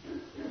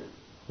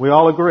 We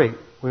all agree.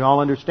 We all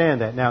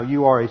understand that. Now,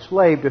 you are a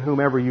slave to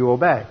whomever you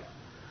obey.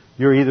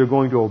 You're either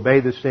going to obey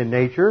the sin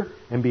nature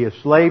and be a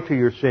slave to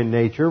your sin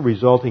nature,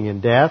 resulting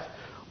in death,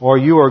 or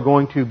you are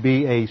going to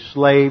be a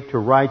slave to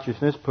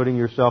righteousness, putting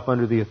yourself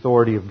under the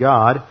authority of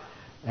God,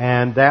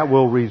 and that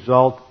will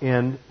result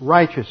in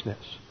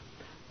righteousness.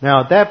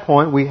 Now, at that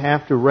point, we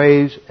have to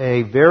raise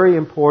a very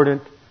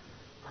important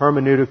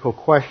hermeneutical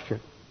question.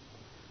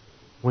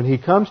 When he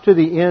comes to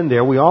the end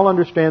there, we all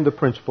understand the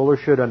principle, or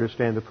should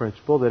understand the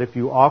principle, that if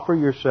you offer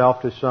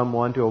yourself to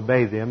someone to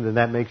obey them, then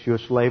that makes you a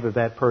slave of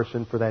that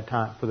person for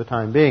the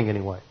time being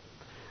anyway.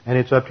 And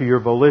it's up to your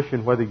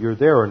volition whether you're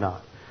there or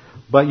not.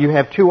 But you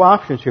have two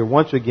options here.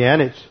 Once again,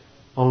 it's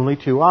only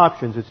two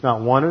options. It's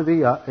not one or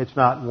the it's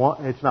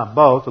not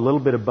both, a little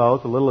bit of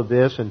both, a little of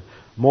this and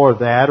more of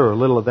that, or a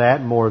little of that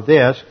and more of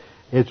this.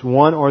 It's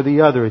one or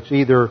the other. It's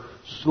either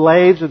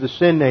slaves of the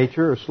sin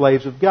nature or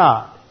slaves of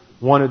God.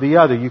 One or the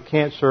other. You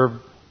can't serve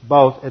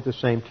both at the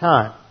same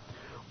time.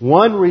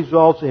 One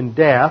results in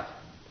death,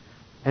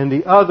 and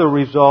the other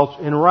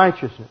results in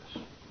righteousness.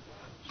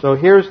 So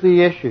here's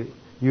the issue.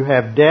 You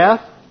have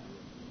death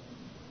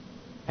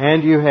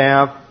and you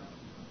have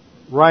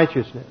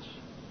righteousness.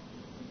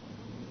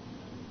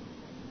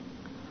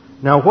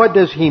 Now what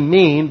does he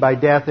mean by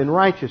death and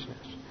righteousness?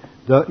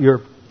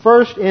 Your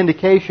first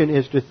indication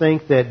is to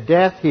think that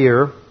death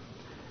here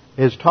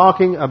is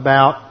talking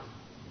about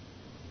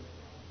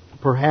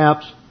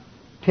perhaps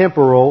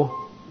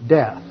temporal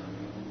death.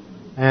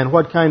 And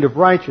what kind of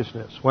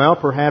righteousness? Well,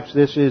 perhaps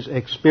this is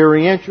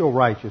experiential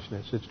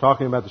righteousness. It's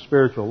talking about the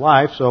spiritual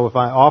life. So if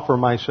I offer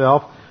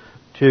myself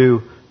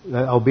to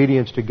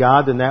obedience to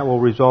God, then that will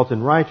result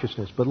in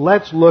righteousness. But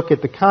let's look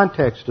at the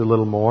context a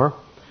little more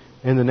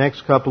in the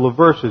next couple of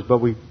verses. But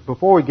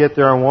before we get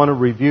there, I want to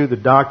review the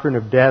doctrine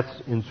of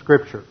deaths in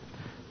Scripture.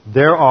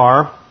 There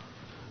are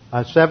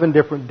 7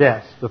 different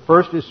deaths. The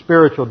first is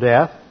spiritual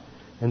death.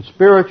 And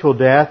spiritual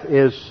death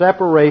is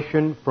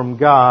separation from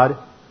God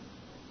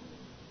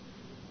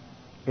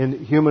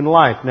in human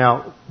life.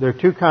 Now, there are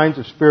 2 kinds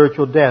of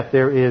spiritual death.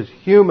 There is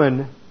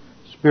human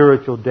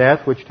spiritual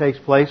death, which takes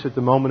place at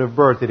the moment of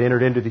birth. It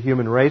entered into the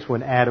human race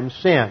when Adam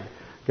sinned.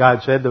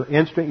 God said, the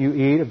instant you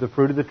eat of the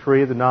fruit of the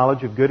tree of the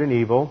knowledge of good and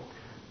evil,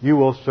 you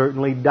will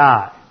certainly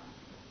die.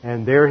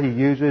 And there he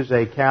uses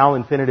a cal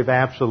infinitive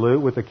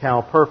absolute with a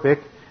cal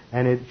perfect,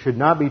 and it should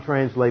not be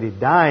translated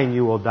dying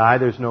you will die.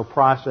 There's no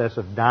process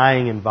of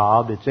dying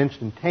involved. It's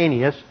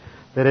instantaneous,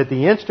 that at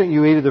the instant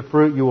you eat of the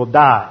fruit, you will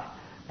die.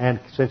 And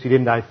since he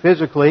didn't die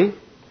physically,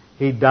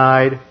 he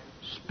died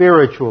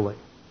spiritually.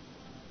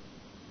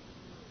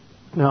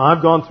 Now,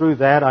 I've gone through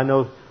that. I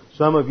know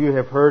some of you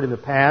have heard in the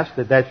past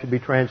that should be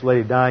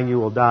translated dying you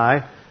will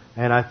die.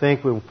 And I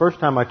think the first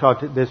time I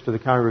taught this to the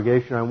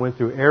congregation, I went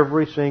through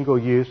every single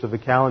use of the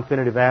cal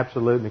infinitive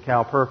absolute and the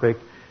cal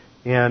perfect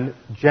in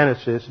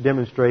Genesis,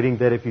 demonstrating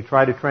that if you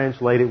try to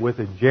translate it with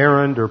a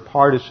gerund or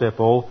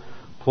participle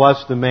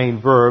plus the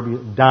main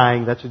verb,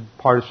 dying, that's a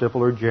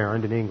participle or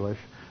gerund in English,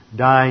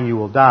 dying you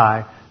will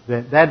die,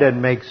 that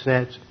doesn't make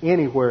sense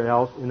anywhere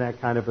else in that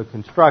kind of a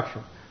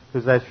construction,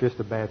 because that's just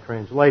a bad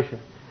translation.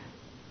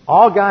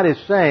 All God is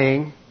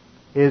saying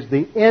is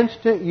the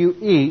instant you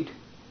eat,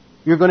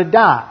 you're going to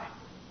die.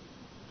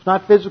 It's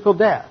not physical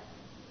death.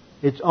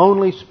 It's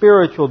only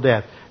spiritual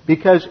death.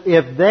 Because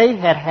if they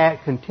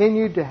had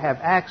continued to have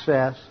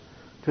access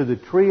to the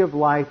tree of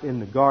life in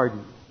the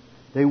garden,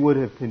 they would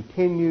have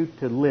continued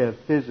to live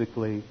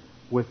physically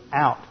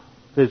without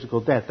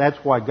physical death. That's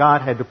why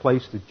God had to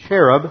place the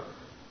cherub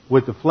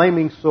with the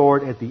flaming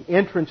sword at the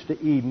entrance to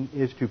Eden,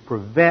 is to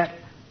prevent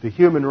the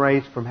human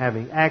race from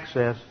having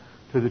access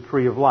to the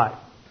tree of life.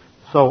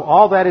 So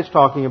all that is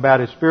talking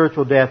about is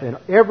spiritual death, and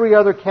every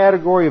other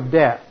category of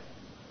death,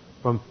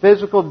 from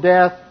physical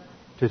death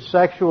to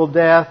sexual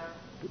death,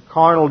 to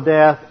carnal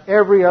death,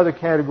 every other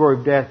category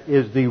of death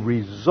is the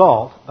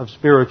result of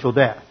spiritual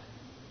death.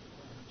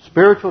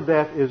 Spiritual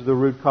death is the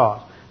root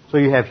cause. So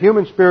you have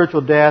human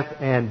spiritual death,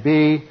 and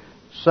B,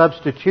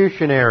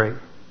 substitutionary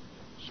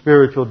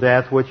spiritual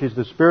death, which is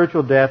the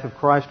spiritual death of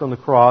Christ on the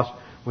cross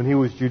when He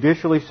was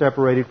judicially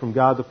separated from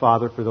God the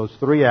Father for those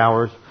 3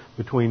 hours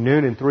between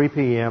noon and 3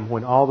 p.m.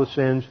 when all the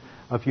sins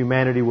of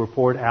humanity were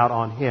poured out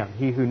on Him.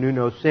 He who knew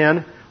no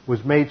sin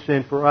was made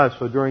sin for us.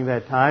 So during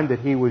that time that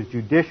He was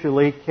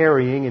judicially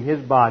carrying in His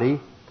body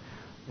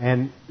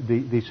and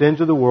the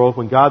sins of the world,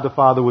 when God the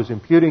Father was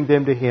imputing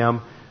them to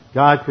Him,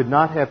 God could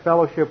not have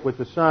fellowship with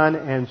the Son,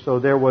 and so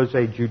there was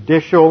a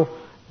judicial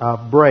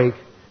break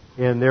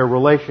in their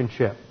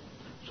relationship.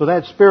 So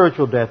that's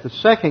spiritual death. The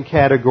second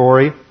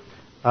category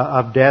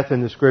of death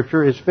in the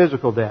Scripture is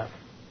physical death,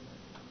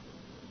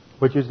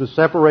 which is the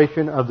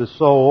separation of the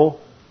soul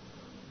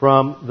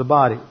from the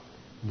body.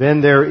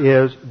 Then there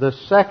is the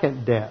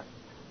second death.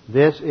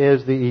 This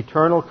is the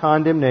eternal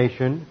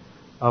condemnation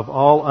of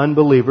all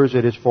unbelievers.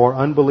 It is for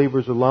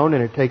unbelievers alone,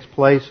 and it takes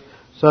place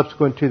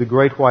subsequent to the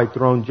great white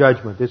throne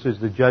judgment. This is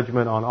the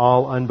judgment on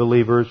all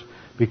unbelievers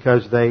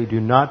because they do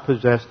not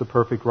possess the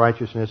perfect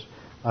righteousness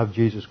of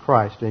Jesus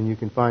Christ. And you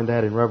can find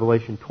that in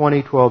Revelation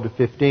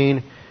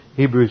 20:12-15,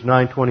 Hebrews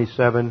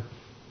 9:27,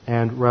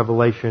 and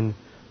Revelation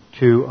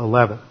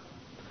 2:11.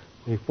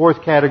 The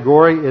fourth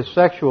category is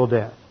sexual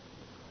death.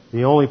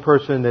 The only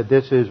person that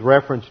this is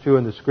referenced to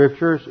in the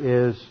Scriptures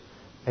is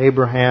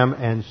Abraham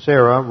and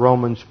Sarah,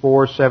 Romans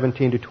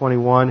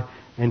 4:17-21,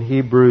 and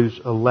Hebrews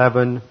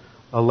 11:11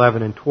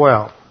 and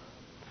 12.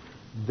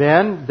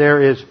 Then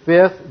there is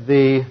fifth,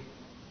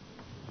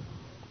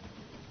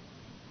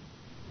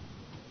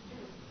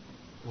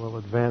 we'll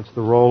advance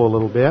the roll a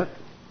little bit.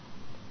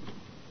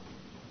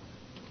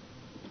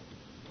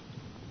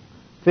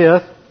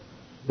 Fifth,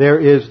 there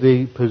is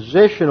the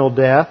positional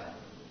death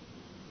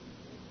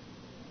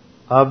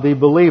of the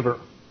believer.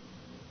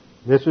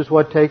 This is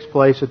what takes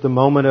place at the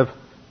moment of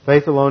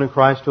faith alone in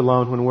Christ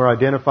alone, when we're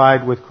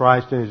identified with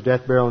Christ in His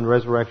death, burial, and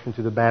resurrection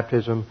through the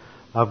baptism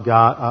of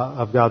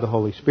God the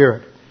Holy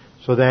Spirit.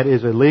 So that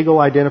is a legal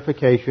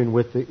identification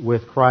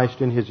with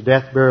Christ in His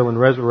death, burial, and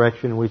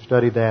resurrection, and we've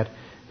studied that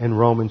in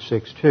Romans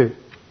 6:2.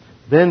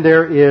 Then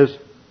there is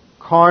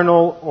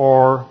carnal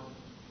or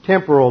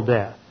temporal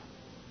death.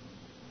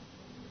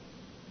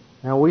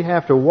 Now we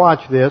have to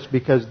watch this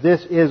because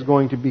this is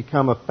going to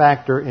become a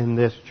factor in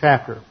this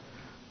chapter.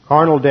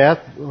 Carnal death,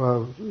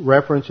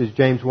 reference is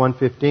James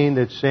 1:15,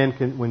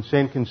 that when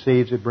sin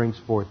conceives, it brings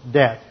forth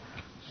death.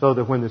 So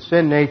that when the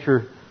sin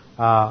nature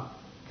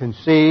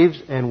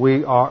conceives and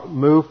we are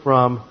moved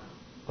from,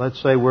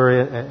 let's say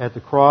we're at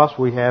the cross,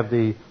 we have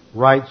the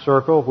right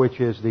circle, which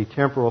is the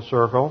temporal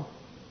circle.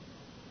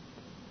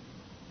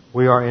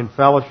 We are in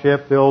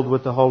fellowship filled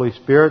with the Holy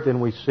Spirit, then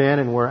we sin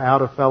and we're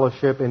out of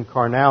fellowship in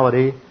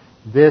carnality.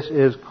 This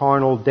is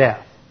carnal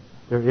death.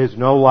 There is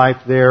no life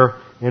there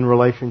in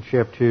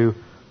relationship to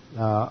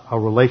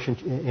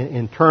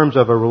in terms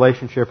of a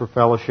relationship or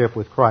fellowship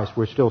with Christ.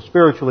 We're still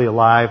spiritually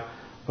alive,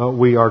 but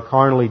we are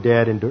carnally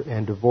dead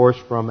and divorced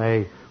from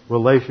a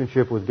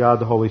relationship with God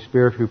the Holy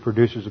Spirit who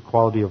produces a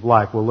quality of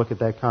life. We'll look at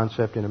that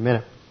concept in a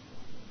minute.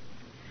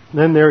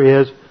 Then there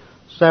is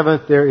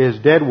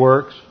dead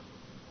works.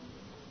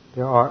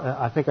 There are,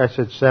 I think I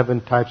said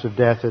 7 types of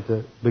death at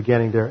the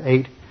beginning. There are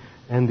 8.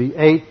 And the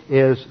 8th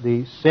is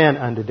the sin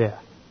unto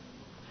death.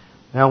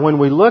 Now when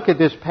we look at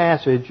this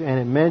passage and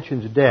it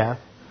mentions death,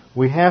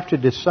 we have to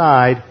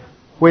decide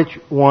which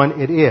one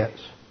it is.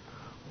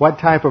 What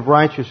type of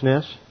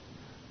righteousness?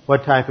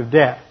 What type of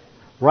death?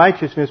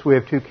 Righteousness, we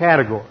have 2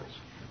 categories.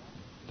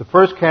 The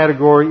first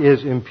category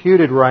is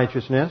imputed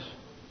righteousness.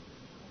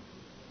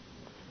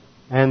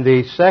 And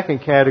the second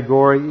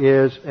category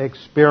is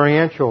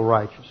experiential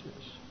righteousness.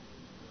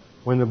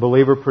 When the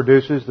believer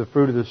produces the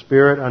fruit of the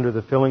Spirit under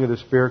the filling of the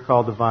Spirit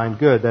called divine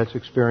good, that's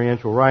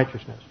experiential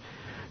righteousness.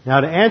 Now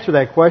to answer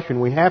that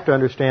question, we have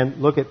to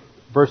look at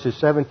verses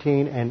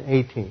 17 and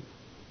 18.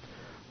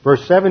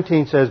 Verse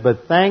 17 says,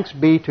 "But thanks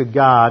be to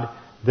God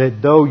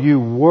that though you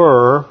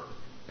were,"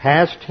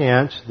 past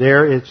tense,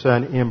 there it's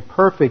an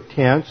imperfect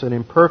tense, an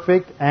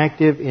imperfect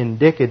active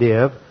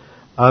indicative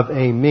of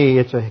a me.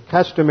 It's a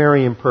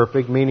customary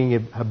imperfect, meaning a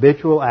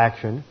habitual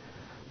action.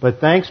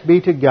 "But thanks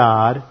be to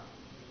God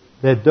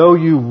that though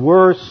you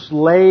were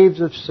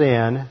slaves of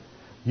sin,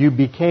 you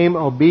became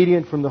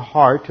obedient from the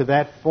heart to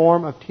that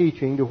form of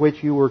teaching to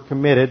which you were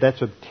committed."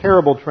 That's a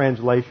terrible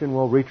translation.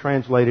 We'll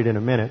retranslate it in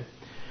a minute.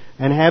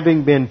 "And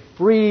having been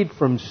freed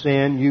from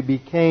sin, you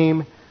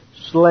became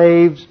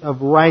slaves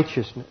of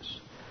righteousness."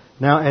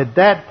 Now at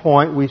that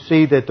point, we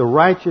see that the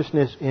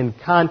righteousness in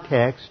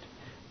context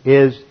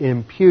is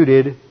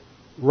imputed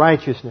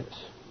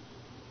righteousness.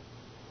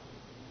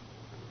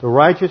 The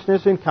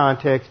righteousness in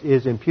context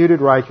is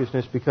imputed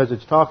righteousness because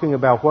it's talking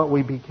about what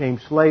we became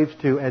slaves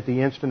to at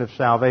the instant of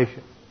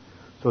salvation.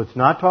 So it's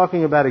not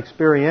talking about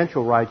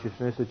experiential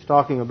righteousness, it's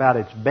talking about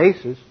its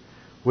basis,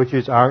 which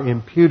is our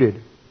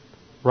imputed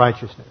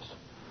righteousness.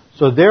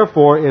 So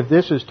therefore, if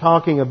this is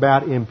talking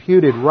about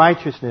imputed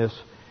righteousness,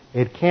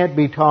 it can't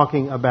be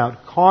talking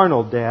about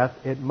carnal death,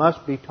 it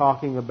must be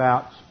talking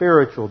about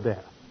spiritual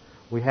death.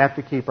 We have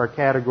to keep our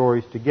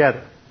categories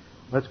together.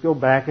 Let's go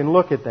back and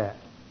look at that.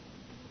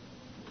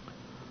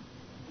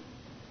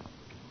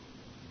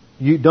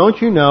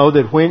 Don't you know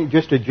that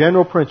just a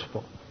general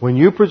principle, when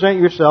you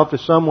present yourself to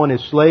someone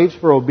as slaves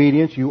for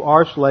obedience, you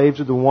are slaves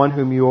of the one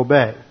whom you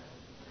obey.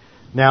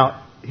 Now,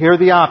 here are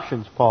the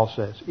options, Paul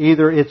says.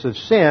 Either it's a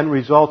sin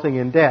resulting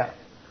in death,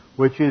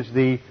 which is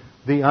the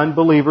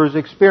unbeliever's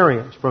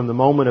experience. From the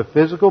moment of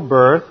physical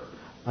birth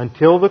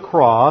until the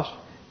cross,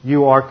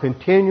 you are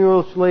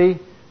continuously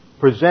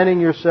presenting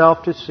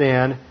yourself to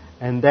sin,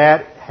 and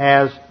that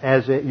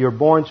you're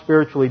born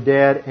spiritually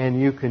dead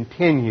and you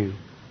continue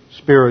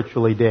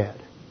spiritually dead.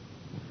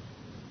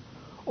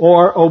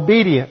 Or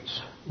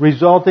obedience,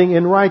 resulting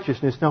in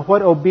righteousness. Now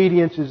what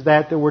obedience is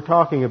that we're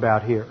talking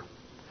about here?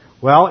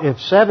 Well, if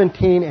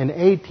 17 and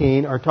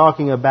 18 are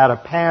talking about a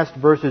past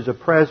versus a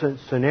present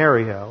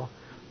scenario,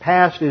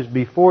 past is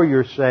before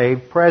you're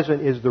saved,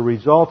 present is the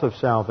result of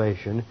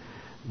salvation,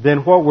 then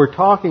what we're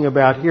talking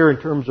about here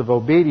in terms of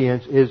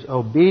obedience is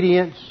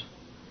obedience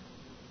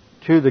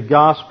to the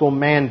gospel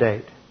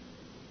mandate,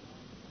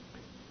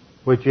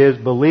 which is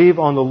believe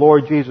on the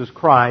Lord Jesus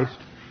Christ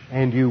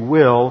and you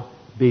will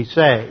be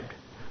saved.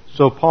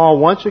 So Paul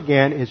once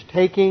again is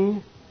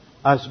taking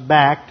us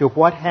back to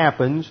what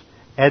happens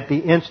at the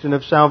instant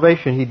of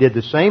salvation. He did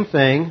the same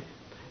thing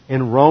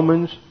in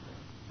Romans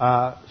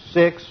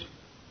 6,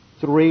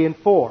 3 and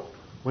 4.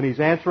 When he's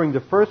answering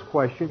the first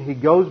question, he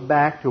goes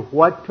back to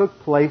what took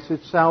place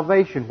at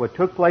salvation. What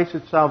took place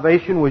at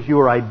salvation was you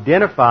were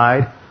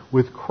identified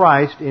with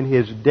Christ in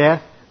His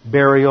death,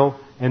 burial,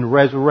 and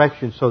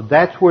resurrection. So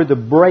that's where the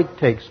break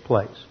takes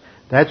place.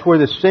 That's where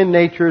the sin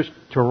nature's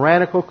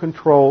tyrannical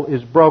control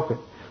is broken.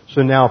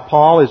 So now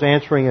Paul is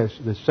answering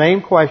the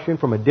same question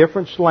from a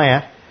different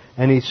slant,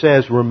 and he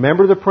says,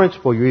 remember the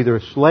principle. You're either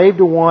a slave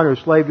to one or a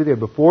slave to the other.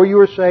 Before you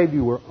were saved,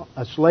 you were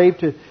a slave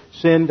to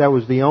sin. That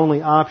was the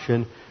only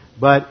option.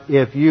 But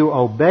if you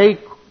obey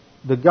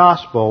the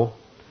gospel,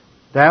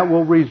 that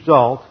will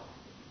result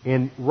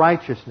in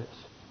righteousness,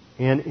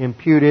 in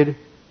imputed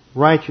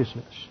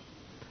righteousness.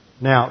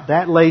 Now,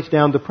 that lays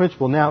down the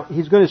principle. Now,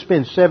 he's going to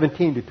spend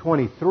 17 to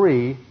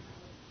 23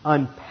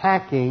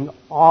 unpacking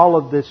all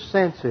of the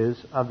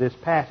senses of this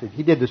passage.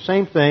 He did the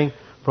same thing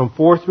from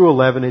 4 through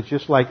 11, it's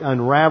just like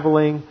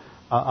unraveling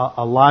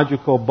a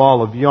logical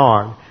ball of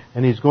yarn.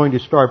 And he's going to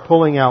start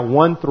pulling out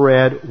one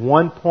thread,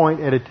 one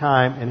point at a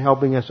time, and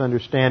helping us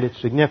understand its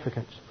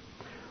significance.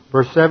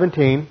 Verse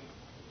 17,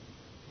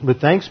 but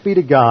thanks be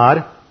to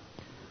God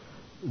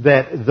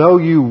that though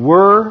you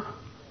were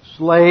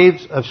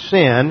slaves of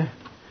sin,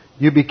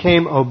 you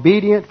became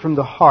obedient from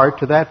the heart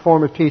to that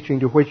form of teaching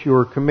to which you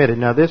were committed.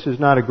 Now this is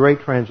not a great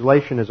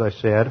translation, as I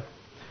said,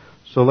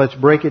 so let's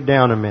break it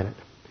down a minute.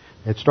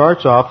 It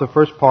starts off, the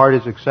first part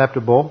is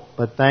acceptable,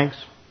 but thanks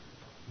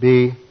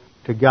be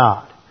to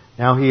God.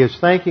 Now he is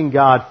thanking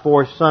God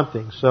for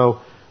something, so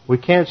we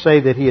can't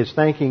say that he is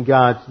thanking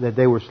God that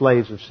they were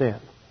slaves of sin.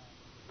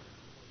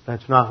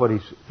 That's not what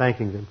he's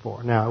thanking them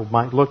for. Now, it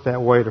might look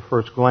that way at a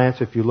first glance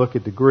if you look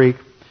at the Greek,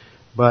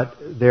 but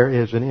there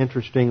is an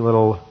interesting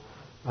little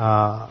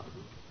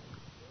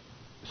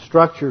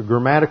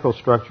grammatical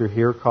structure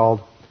here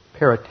called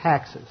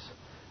parataxis.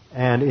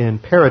 And in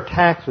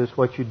parataxis,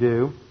 what you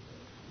do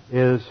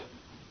is,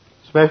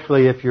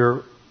 especially if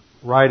you're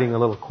writing a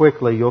little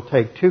quickly, you'll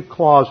take two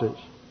clauses,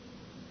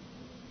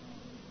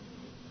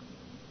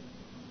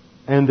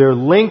 and they're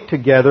linked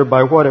together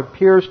by what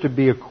appears to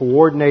be a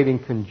coordinating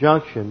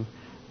conjunction.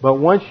 But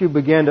once you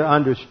begin to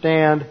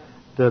understand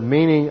the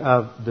meaning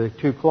of the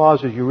two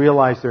clauses, you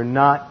realize they're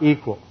not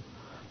equal.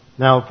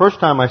 Now, first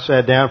time I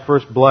sat down,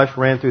 first blush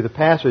ran through the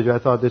passage, I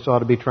thought this ought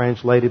to be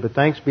translated, but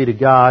thanks be to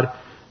God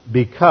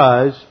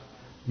because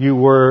you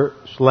were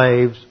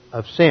slaves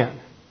of sin.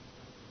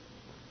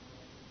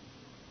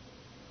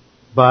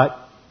 But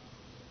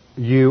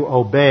you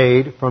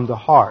obeyed from the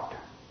heart.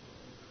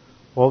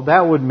 Well,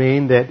 that would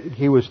mean that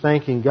he was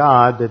thanking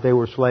God that they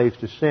were slaves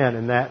to sin,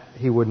 and that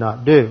he would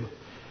not do.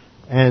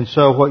 And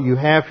so what you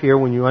have here,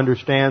 when you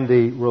understand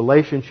the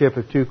relationship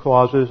of two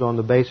clauses on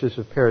the basis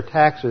of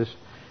parataxis,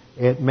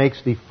 it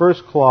makes the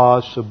first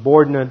clause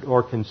subordinate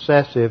or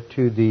concessive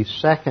to the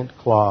second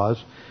clause,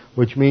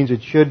 which means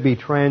it should be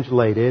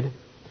translated,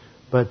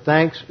 but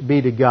thanks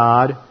be to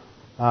God,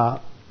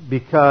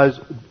 because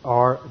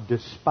or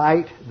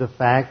despite the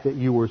fact that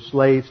you were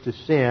slaves to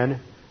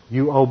sin,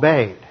 you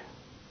obeyed.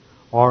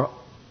 Or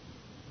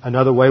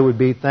another way would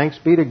be, thanks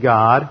be to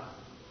God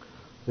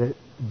that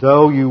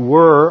though you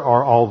were,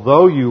 or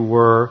although you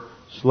were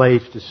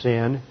slaves to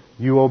sin,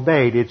 you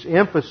obeyed. It's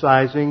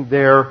emphasizing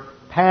their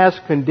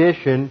past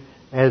condition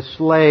as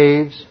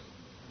slaves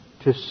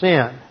to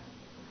sin.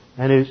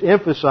 And it is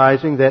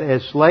emphasizing that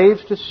as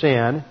slaves to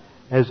sin,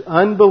 as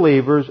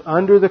unbelievers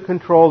under the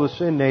control of the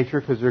sin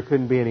nature, because there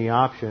couldn't be any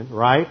option,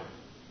 right?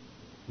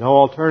 No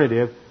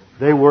alternative,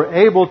 they were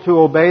able to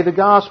obey the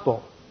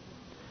gospel.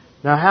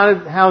 Now,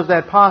 how is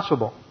that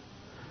possible?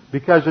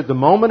 Because at the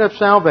moment of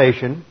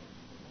salvation,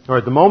 or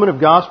at the moment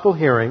of gospel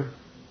hearing,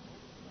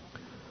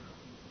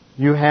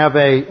 you have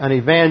an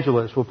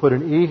evangelist. We'll put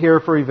an E here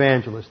for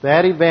evangelist.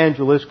 That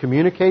evangelist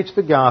communicates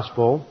the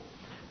gospel,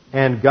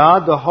 and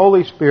God the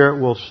Holy Spirit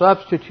will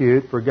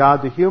substitute for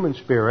God the human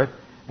spirit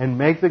and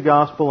make the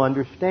gospel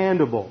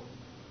understandable.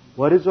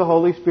 What does the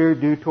Holy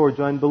Spirit do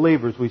towards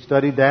unbelievers? We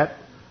studied that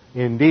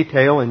in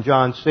detail in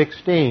John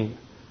 16.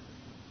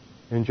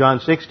 In John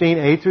 16,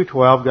 8 through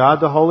 12,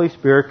 God the Holy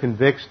Spirit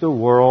convicts the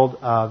world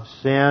of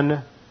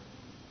sin,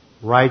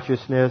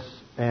 righteousness,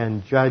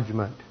 and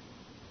judgment.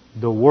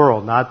 The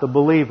world, not the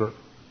believer.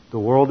 The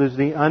world is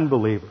the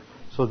unbeliever.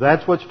 So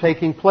that's what's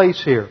taking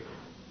place here.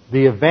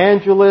 The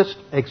evangelist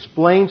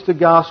explains the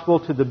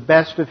gospel to the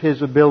best of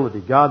his ability.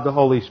 God the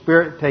Holy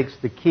Spirit takes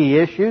the key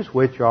issues,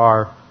 which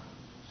are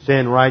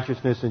sin,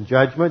 righteousness, and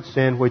judgment.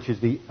 Sin, which is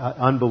the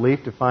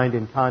unbelief defined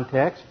in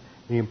context.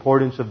 The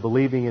importance of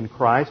believing in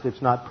Christ.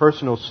 It's not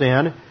personal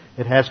sin.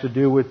 It has to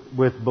do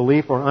with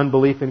belief or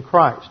unbelief in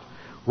Christ.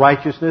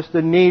 Righteousness,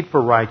 the need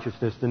for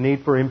righteousness, the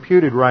need for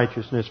imputed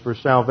righteousness for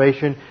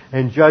salvation,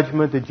 and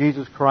judgment that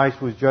Jesus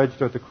Christ was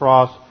judged at the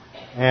cross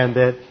and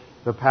that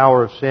the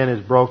power of sin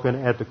is broken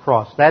at the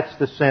cross. That's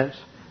the sense,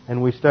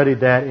 and we studied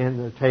that in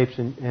the tapes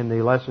and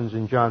the lessons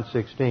in John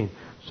 16.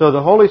 So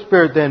the Holy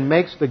Spirit then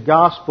makes the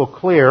gospel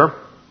clear,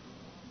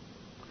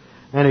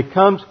 and it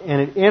comes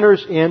and it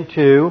enters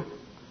into,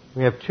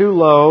 we have two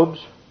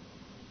lobes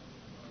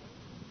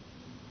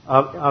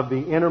of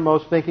the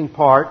innermost thinking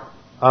part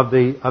of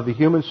the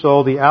human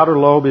soul. The outer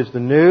lobe is the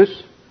nous.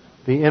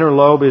 The inner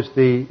lobe is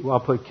I'll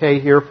put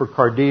K here for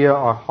cardia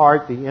or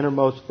heart, the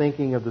innermost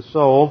thinking of the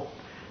soul.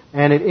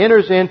 And it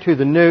enters into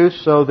the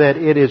nous so that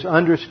it is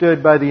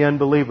understood by the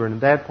unbeliever. And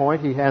at that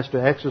point, he has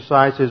to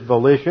exercise his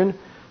volition,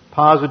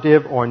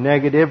 positive or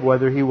negative,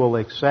 whether he will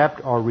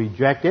accept or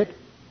reject it.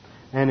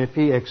 And if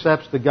he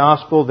accepts the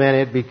gospel, then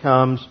it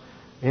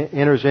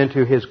enters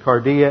into his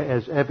cardia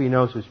as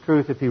epignosis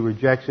truth. If he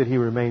rejects it, he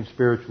remains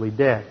spiritually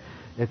dead.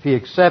 If he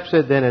accepts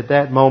it, then at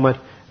that moment,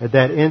 at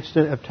that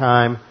instant of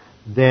time,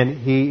 then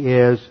he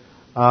is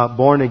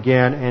born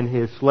again and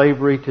his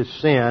slavery to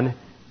sin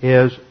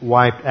is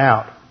wiped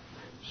out.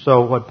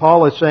 So what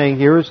Paul is saying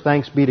here is,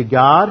 thanks be to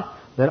God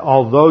that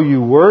although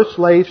you were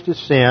slaves to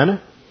sin,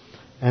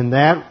 and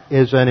that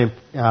is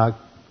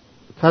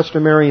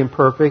customary and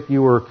perfect.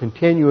 You were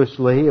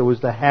continuously, it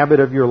was the habit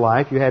of your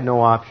life. You had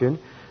no option.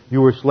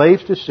 You were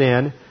slaves to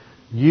sin.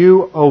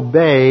 You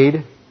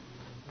obeyed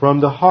from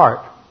the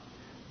heart.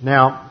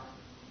 Now,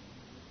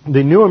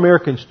 the New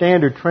American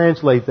Standard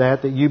translates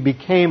that you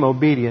became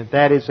obedient.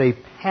 That is a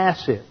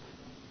passive.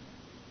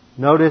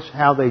 Notice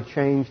how they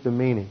changed the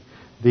meaning.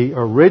 The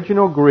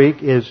original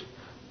Greek is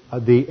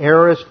the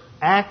aorist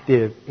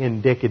active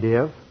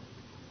indicative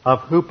of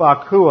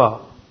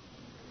hupakuo.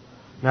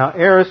 Now,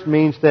 aorist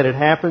means that it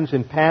happens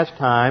in past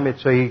time.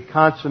 It's a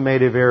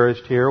consummative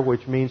aorist here,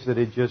 which means that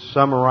it just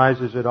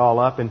summarizes it all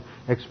up and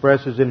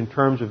expresses it in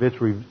terms of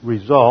its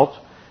results.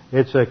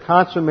 It's a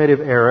consummative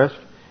aorist.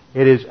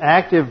 It is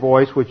active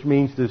voice, which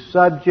means the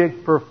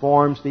subject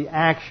performs the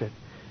action.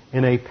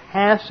 In a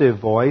passive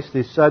voice,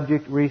 the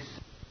subject receives.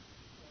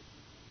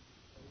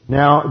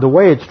 Now, the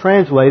way it's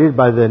translated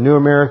by the New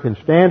American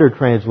Standard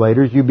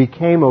translators, you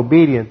became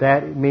obedient.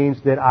 That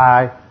means that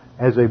I,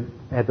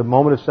 at the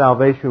moment of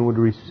salvation, would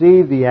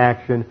receive the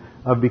action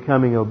of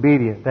becoming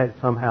obedient. That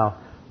somehow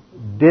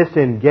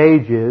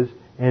disengages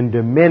and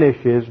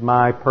diminishes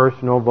my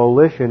personal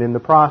volition in the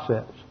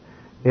process.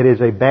 It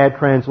is a bad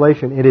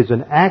translation. It is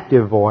an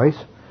active voice,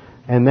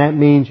 and that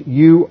means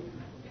you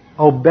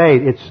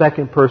obeyed. It's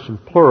second person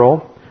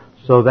plural,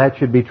 so that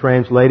should be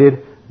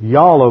translated,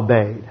 y'all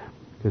obeyed,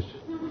 because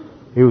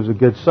he was a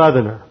good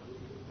Southerner.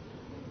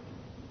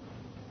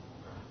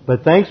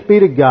 But thanks be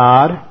to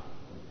God,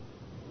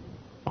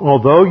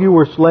 although you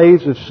were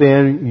slaves of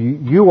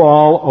sin, you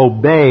all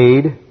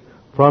obeyed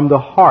from the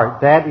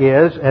heart. That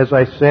is, as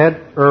I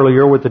said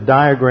earlier with the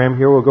diagram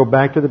here, we'll go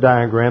back to the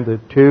diagram, the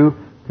two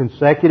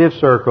consecutive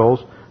circles.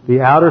 The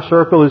outer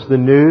circle is the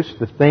nous,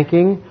 the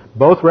thinking.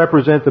 Both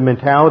represent the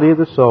mentality of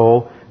the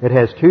soul. It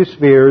has two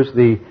spheres.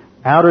 The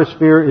outer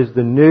sphere is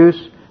the nous.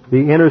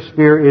 The inner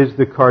sphere is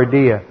the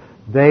cardia.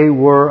 They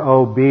were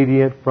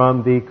obedient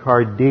from the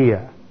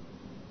cardia.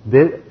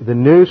 The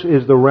nous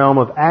is the realm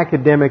of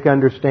academic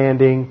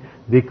understanding.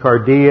 The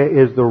cardia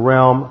is the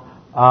realm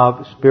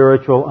of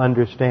spiritual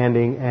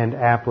understanding and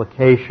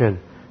application.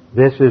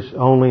 This is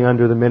only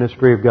under the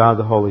ministry of God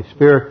the Holy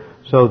Spirit.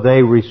 So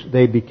they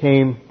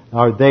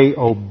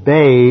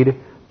obeyed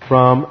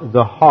from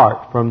the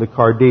heart, from the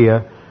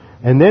cardia.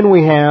 And then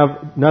we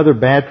have another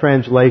bad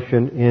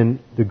translation in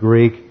the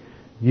Greek.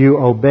 You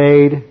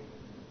obeyed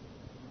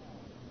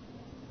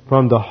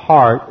from the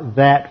heart,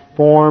 that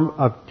form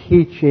of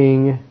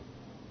teaching,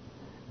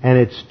 and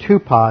it's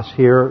tupos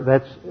here.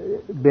 That's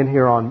been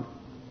here on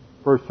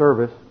first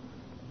service.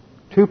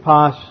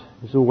 Tupos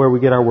is where we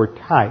get our word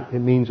type. It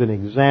means an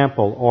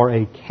example or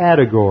a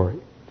category.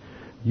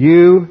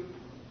 You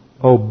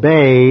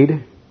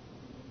obeyed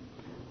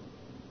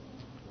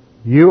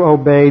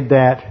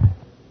that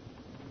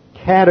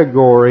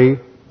category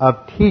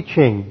of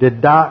teaching.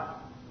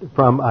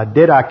 From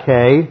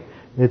didake,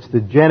 it's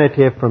the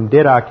genitive from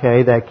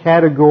didake, that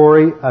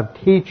category of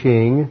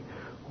teaching,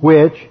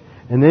 which,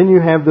 and then you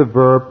have the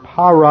verb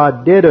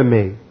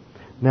paradidomi.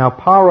 Now,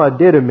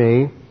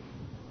 paradidomi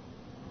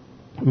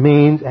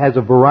has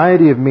a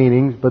variety of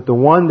meanings, but the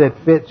one that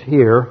fits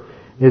here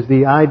is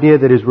the idea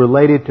that is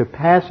related to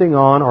passing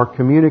on or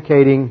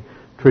communicating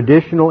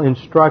traditional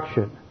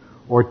instruction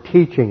or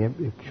teaching.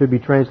 It should be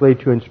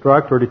translated to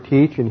instruct or to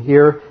teach, and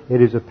here it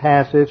is a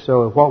passive,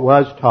 so what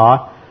was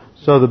taught.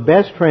 So the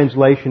best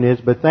translation is,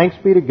 but thanks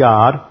be to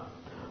God,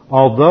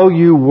 although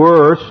you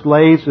were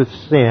slaves of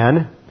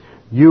sin,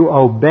 you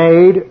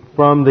obeyed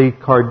from the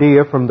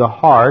cardia, from the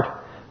heart,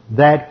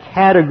 that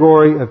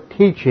category of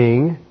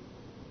teaching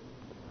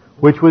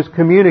which was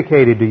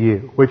communicated to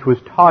you, which was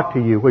taught to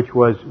you, which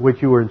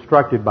you were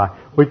instructed by,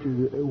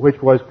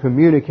 which was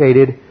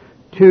communicated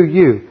to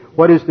you.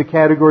 What is the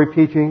category of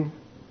teaching?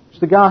 It's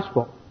the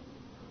gospel.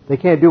 They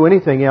can't do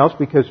anything else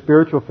because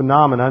spiritual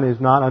phenomenon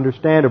is not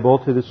understandable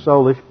to the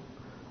soulish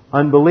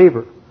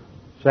unbeliever.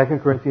 2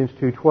 Corinthians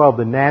 2:12,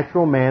 the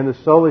natural man, the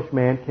soulish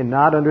man,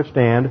 cannot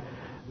understand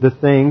the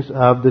things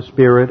of the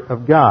Spirit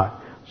of God.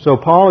 So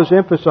Paul is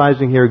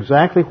emphasizing here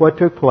exactly what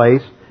took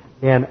place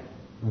in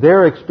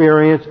their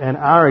experience and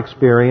our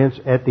experience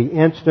at the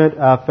instant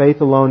of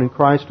faith alone in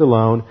Christ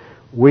alone.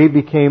 We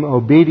became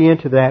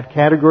obedient to that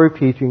category of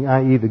teaching,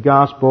 i.e. the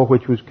gospel,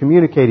 which was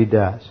communicated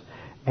to us.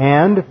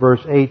 And,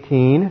 verse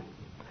 18,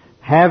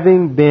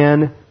 having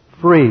been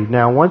freed.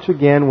 Now, once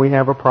again, we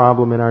have a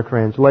problem in our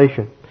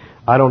translation.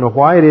 I don't know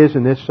why it is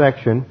in this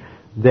section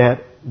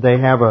that they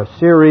have a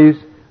series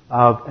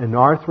of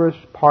anarthrous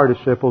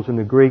participles in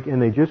the Greek,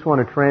 and they just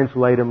want to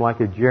translate them like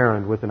a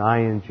gerund with an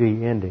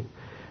ing ending.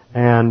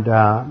 And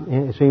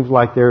it seems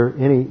like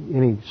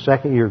any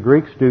second-year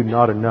Greek student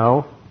ought to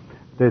know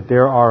that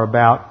there are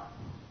about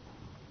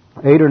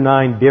 8 or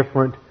 9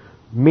 different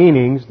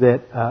meanings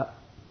that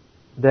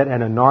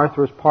an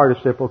anarthrous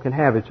participle can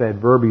have. It's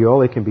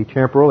adverbial, it can be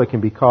temporal, it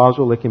can be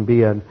causal, it can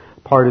be a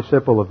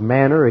participle of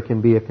manner, it can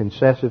be a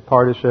concessive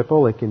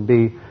participle, it can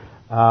be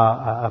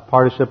a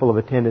participle of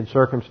attendant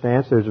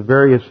circumstance. There's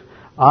various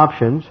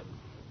options.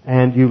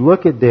 And you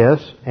look at this,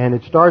 and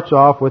it starts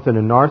off with an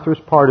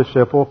anarthrous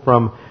participle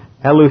from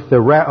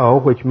eleuthereo,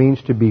 which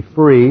means to be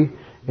free,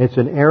 It's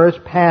an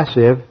aorist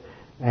passive,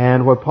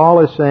 and what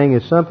Paul is saying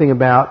is something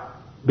about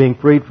being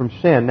freed from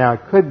sin. Now,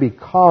 it could be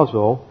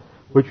causal,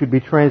 which would be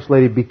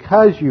translated,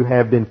 because you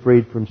have been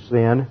freed from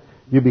sin,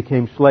 you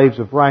became slaves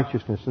of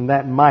righteousness, and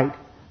that might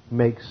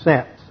make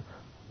sense.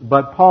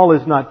 But Paul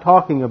is not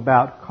talking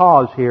about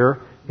cause here.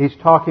 He's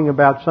talking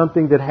about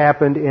something that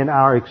happened in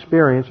our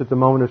experience at the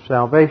moment of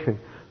salvation.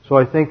 So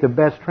I think the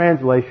best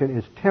translation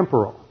is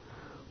temporal.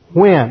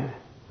 When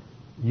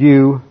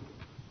you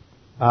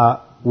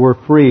were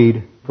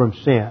freed from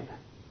sin,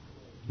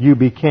 you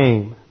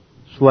became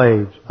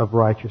slaves of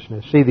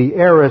righteousness. See, the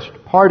aorist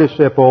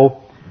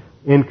participle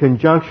in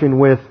conjunction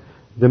with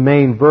the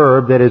main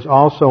verb that is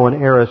also an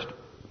aorist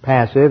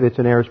passive. It's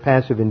an aorist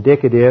passive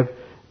indicative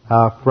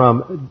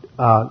from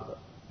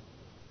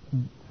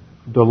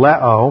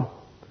doleo,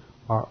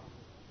 or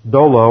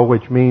dolo,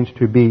 which means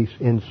to be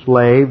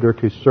enslaved or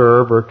to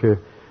serve or to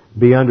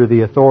be under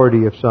the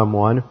authority of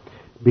someone.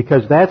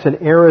 Because that's an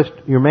aorist,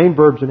 your main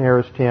verb's an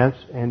aorist tense,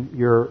 and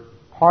your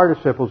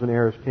participle's an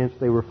aorist tense.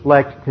 They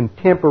reflect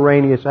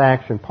contemporaneous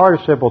action.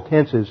 Participle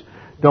tenses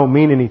don't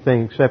mean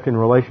anything except in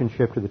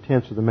relationship to the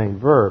tense of the main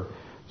verb.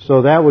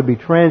 So that would be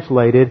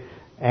translated,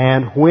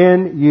 and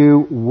when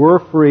you were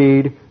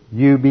freed,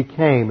 you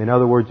became. In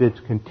other words, it's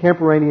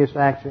contemporaneous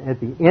action.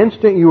 At the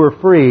instant you were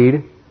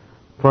freed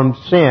from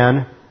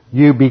sin,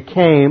 you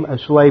became a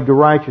slave to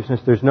righteousness.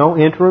 There's no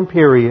interim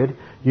period.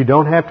 You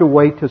don't have to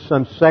wait to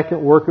some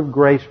second work of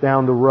grace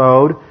down the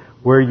road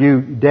where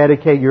you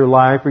dedicate your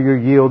life or you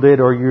yield it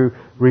or you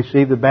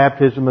receive the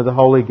baptism of the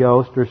Holy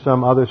Ghost or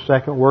some other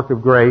second work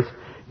of grace.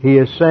 He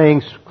is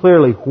saying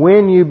clearly,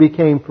 when you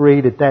became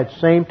freed at that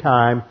same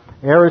time,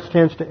 aorist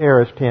tense to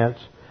aorist tense,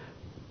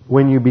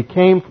 when you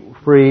became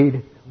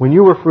freed, when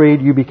you were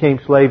freed, you became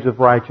slaves of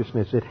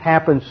righteousness. It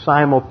happened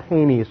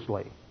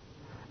simultaneously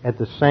at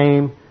the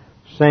same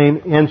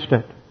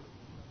instant.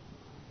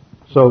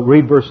 So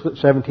read verse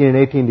 17 and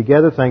 18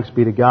 together. Thanks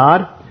be to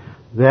God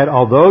that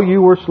although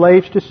you were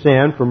slaves to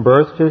sin from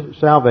birth to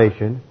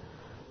salvation,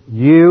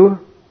 you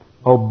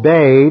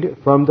obeyed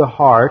from the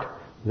heart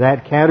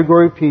that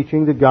category of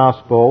teaching, the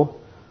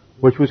gospel,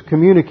 which was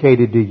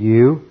communicated to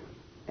you.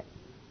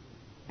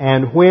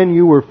 And when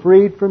you were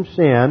freed from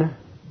sin,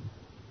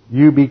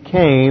 you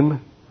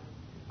became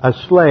a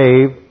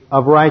slave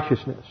of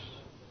righteousness.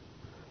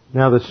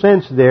 Now the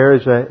sense there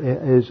is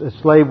a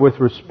slave with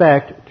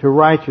respect to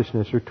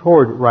righteousness or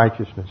toward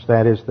righteousness.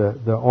 That is the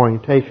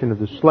orientation of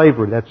the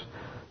slavery. That's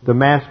the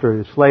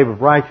master, the slave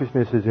of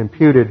righteousness is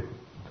imputed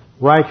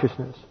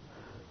righteousness.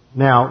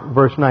 Now,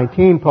 verse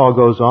 19, Paul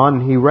goes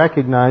on, and he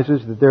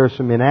recognizes that there are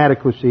some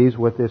inadequacies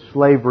with this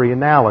slavery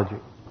analogy.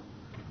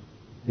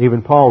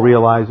 Even Paul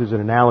realizes that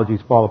analogies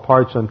fall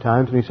apart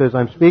sometimes, and he says,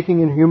 I'm speaking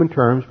in human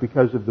terms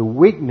because of the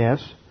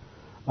weakness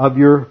of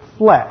your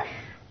flesh.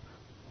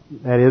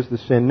 That is, the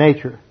sin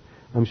nature.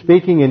 I'm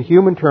speaking in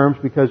human terms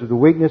because of the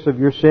weakness of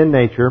your sin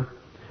nature.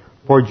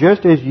 For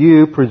just as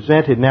you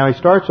presented... Now he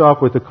starts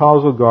off with the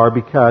causal guard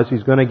because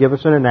he's going to give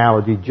us an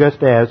analogy.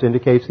 Just as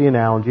indicates the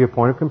analogy, a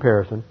point of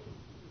comparison.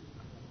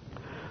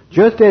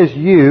 Just as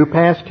you,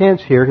 past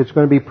tense here, it's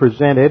going to be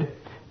presented.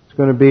 It's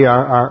going to be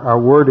our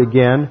word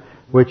again,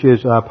 which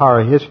is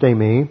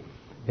parahistemi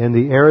in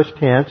the aorist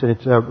tense, and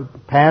it's a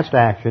past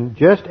action.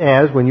 Just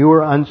as when you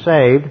were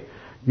unsaved,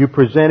 you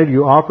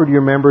offered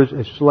your members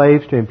as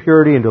slaves to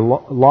impurity and to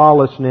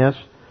lawlessness,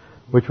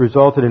 which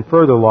resulted in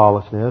further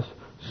lawlessness.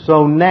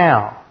 So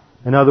now,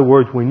 in other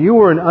words, when you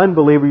were an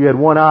unbeliever, you had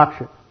one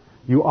option.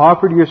 You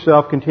offered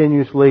yourself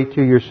continuously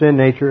to your sin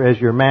nature as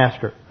your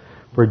master.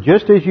 For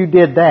just as you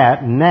did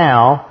that,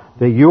 now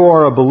that you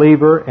are a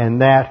believer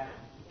and that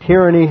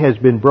tyranny has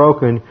been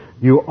broken,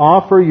 you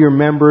offer your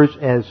members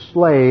as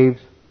slaves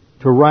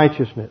to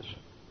righteousness.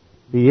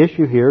 The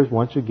issue here is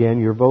once again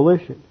your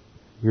volition.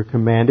 You're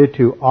commanded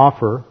to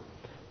offer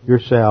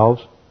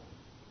yourselves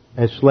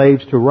as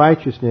slaves to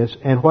righteousness.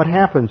 And what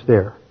happens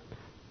there?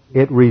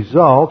 It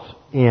results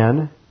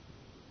in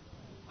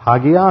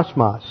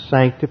hagiosmos,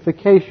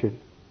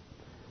 sanctification.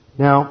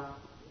 Now,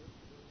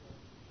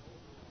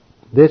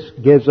 this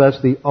gives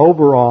us the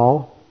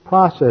overall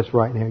process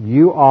right now.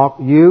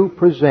 You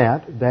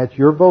present, that's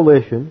your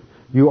volition,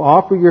 you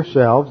offer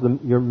yourselves,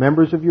 your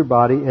members of your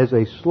body, as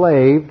a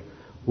slave,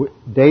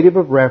 dative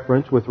of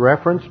reference, with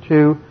reference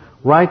to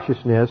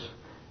righteousness,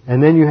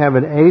 and then you have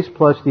an ace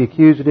plus the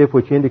accusative,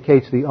 which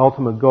indicates the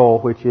ultimate goal,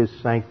 which is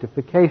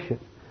sanctification.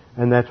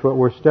 And that's what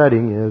we're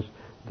studying, is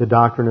the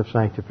doctrine of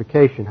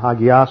sanctification.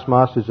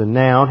 Hagiosmos is a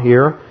noun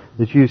here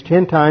that's used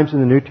 10 times in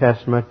the New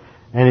Testament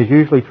and is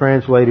usually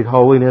translated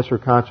holiness or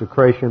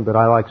consecration, but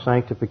I like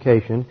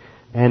sanctification.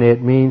 And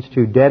it means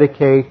to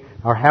dedicate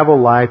or have a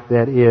life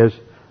that is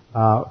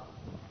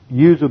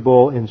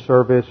usable in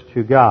service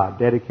to God,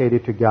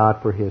 dedicated to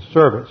God for His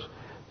service.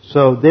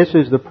 So this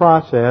is the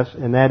process,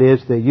 and that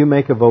is that you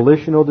make a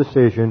volitional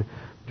decision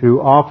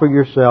to offer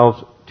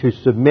yourselves to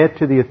submit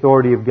to the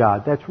authority of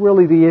God. That's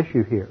really the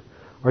issue here.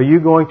 Are you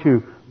going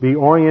to be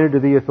oriented to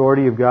the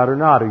authority of God or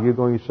not? Are you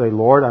going to say,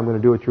 Lord, I'm going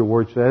to do what your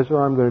word says,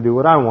 or I'm going to do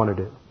what I want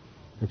to do?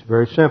 It's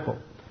very simple.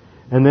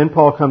 And then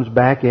Paul comes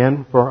back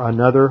in for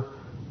another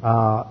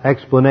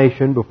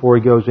explanation before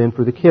he goes in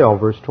for the kill.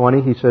 Verse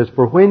 20, he says,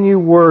 "For when you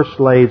were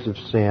slaves of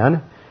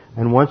sin,"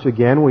 and once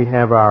again we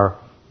have our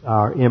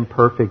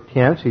imperfect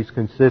tense. He's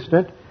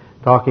consistent,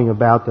 talking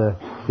about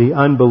the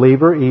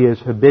unbeliever. He is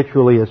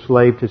habitually a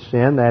slave to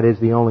sin. That is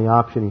the only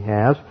option he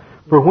has.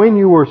 "For when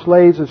you were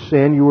slaves of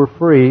sin, you were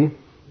free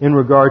in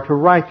regard to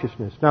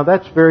righteousness." Now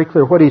that's very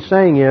clear. What he's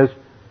saying is,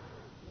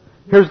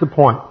 here's the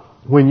point.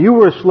 When you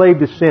were a slave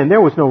to sin,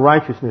 there was no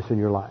righteousness in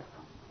your life.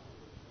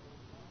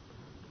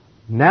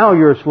 Now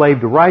you're a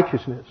slave to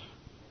righteousness.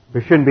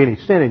 There shouldn't be any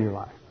sin in your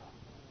life.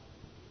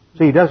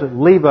 See, he doesn't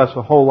leave us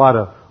a whole lot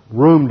of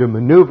room to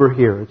maneuver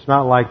here. It's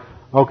not like,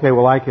 okay,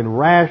 well, I can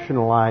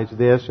rationalize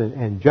this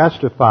and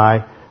justify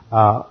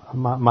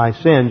my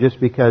sin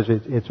just because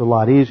it's a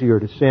lot easier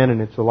to sin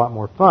and it's a lot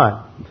more fun.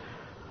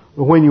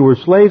 But when you were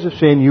slaves of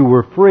sin, you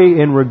were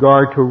free in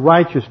regard to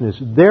righteousness.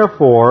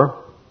 Therefore,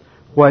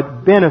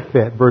 what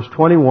benefit? Verse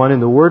 21,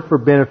 and the word for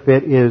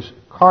benefit is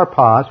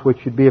karpos, which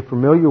should be a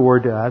familiar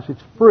word to us.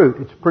 It's fruit.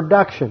 It's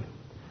production.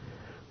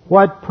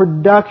 What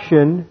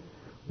production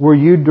were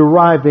you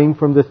deriving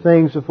from the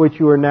things of which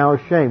you are now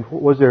ashamed?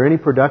 Was there any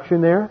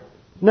production there?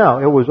 No,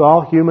 it was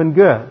all human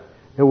good.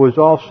 It was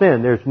all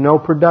sin. There's no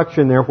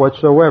production there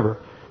whatsoever.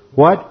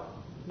 What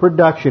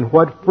production,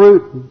 what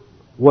fruit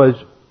was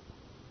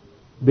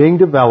being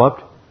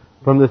developed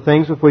from the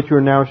things of which you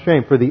are now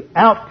ashamed? For the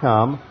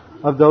outcome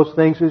of those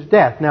things is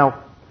death. Now,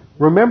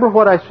 remember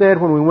what I said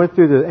when we went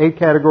through the 8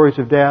 categories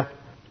of death?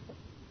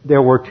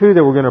 There were 2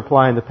 that we're going to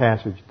apply in the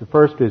passage. The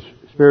first is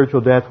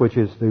spiritual death, which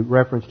is the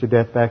reference to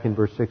death back in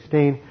verse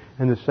 16.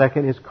 And the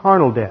second is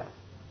carnal death.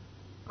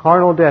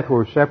 Carnal death, where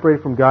we're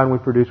separated from God and we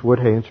produce wood,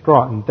 hay, and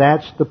straw. And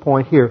that's the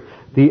point here.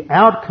 The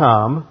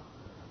outcome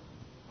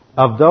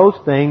of those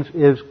things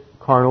is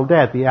carnal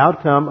death. The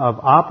outcome of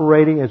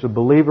operating as a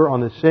believer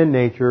on the sin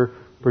nature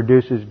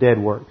produces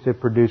dead works. It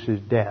produces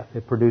death.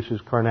 It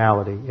produces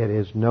carnality. It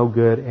is no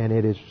good and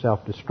it is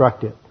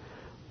self-destructive.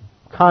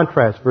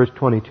 Contrast verse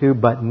 22,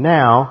 but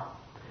now,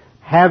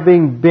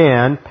 having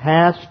been,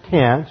 past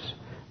tense,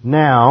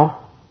 now,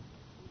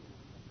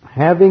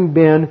 having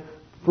been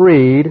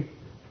freed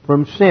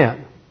from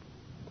sin.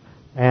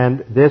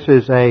 And this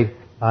is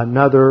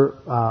another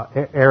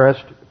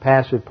aorist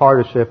passive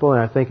participle,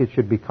 and I think it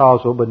should be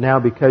causal, but now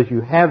because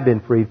you have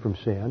been freed from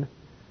sin,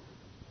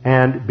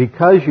 and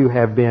because you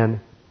have been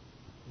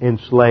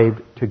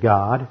enslaved to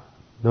God,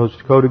 those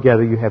go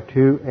together, you have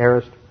 2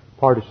 aorist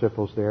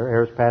participles there,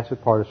 aorist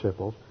passive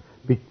participles.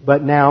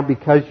 But now,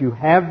 because you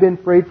have been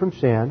freed from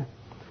sin,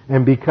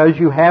 and because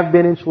you have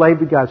been enslaved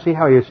to God, see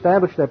how he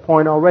established that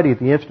point already at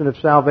the instant of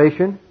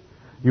salvation?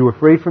 You were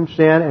freed from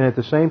sin, and at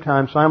the same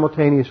time,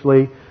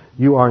 simultaneously,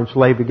 you are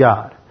enslaved to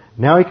God.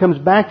 Now he comes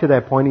back to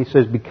that point. He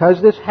says,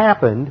 because this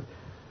happened,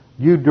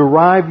 you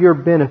derive your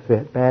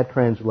benefit, bad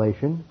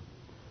translation.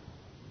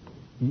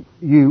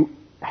 You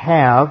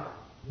have,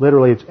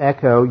 literally it's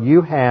echo,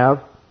 you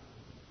have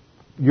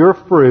your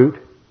fruit,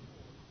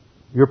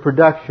 your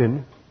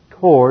production,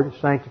 toward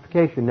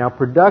sanctification. Now,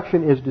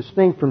 production is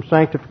distinct from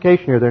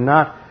sanctification here. They're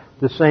not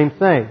the same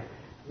thing.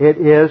 It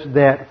is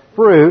that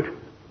fruit,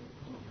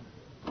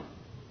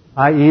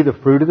 i.e. the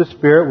fruit of the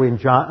Spirit.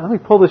 Let me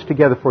pull this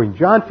together for you.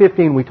 John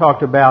 15, we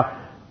talked about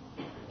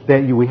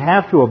that we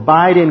have to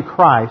abide in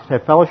Christ,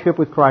 have fellowship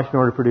with Christ in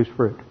order to produce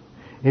fruit.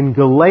 In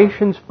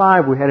Galatians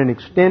 5, we had an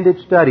extended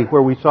study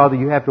where we saw that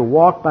you have to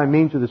walk by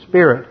means of the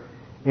Spirit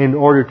in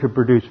order to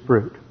produce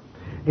fruit.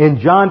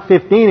 In John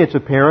 15, it's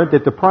apparent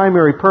that the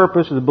primary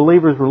purpose of the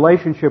believer's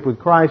relationship with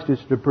Christ is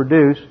to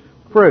produce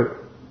fruit.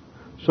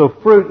 So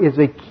fruit is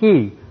a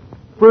key.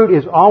 Fruit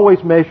is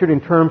always measured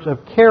in terms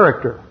of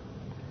character.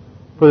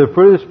 For the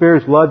fruit of the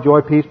Spirit is love,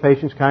 joy, peace,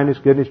 patience, kindness,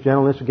 goodness,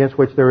 gentleness, against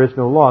which there is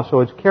no law. So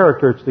it's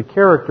character. It's the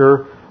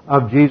character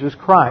of Jesus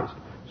Christ.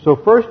 So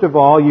first of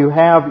all,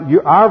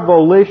 our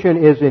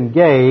volition is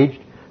engaged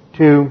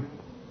to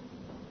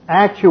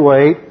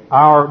actuate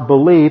our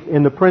belief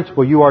in the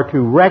principle. You are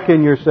to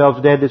reckon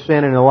yourselves dead to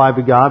sin and alive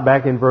to God,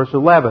 back in verse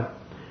 11.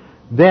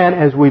 Then,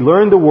 as we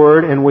learn the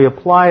Word and we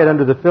apply it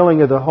under the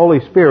filling of the Holy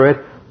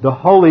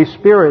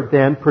Spirit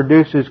then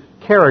produces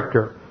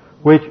character,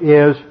 which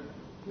is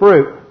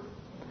fruit.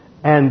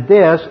 And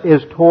this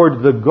is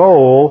toward the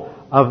goal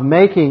of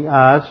making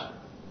us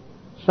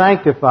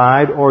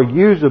sanctified or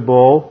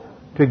usable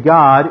to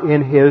God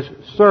in His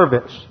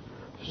service.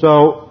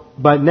 So,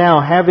 but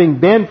now having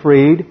been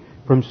freed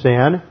from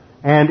sin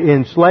and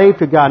enslaved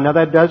to God, now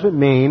that doesn't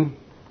mean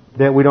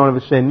that we don't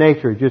have a sin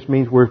nature. It just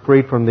means we're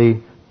freed from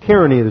the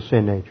tyranny of the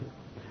sin nature.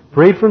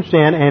 Freed from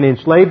sin and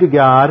enslaved to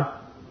God,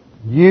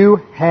 you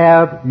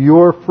have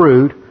your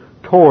fruit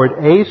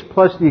toward. Ace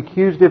plus the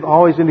accusative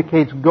always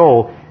indicates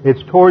goal.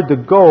 It's toward the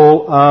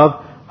goal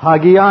of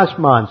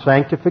hagiasman,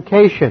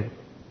 sanctification.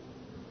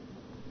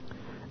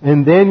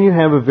 And then you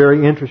have a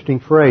very interesting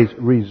phrase,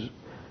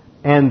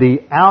 and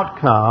the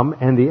outcome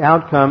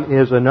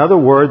is another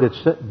word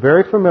that's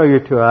very familiar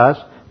to us,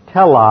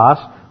 telos,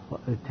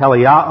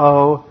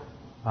 teleos.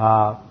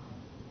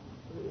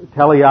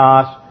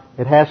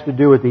 It has to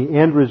do with the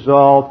end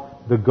result,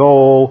 the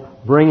goal,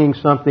 bringing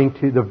something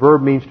to, the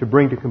verb means to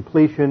bring to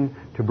completion,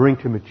 to bring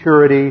to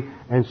maturity.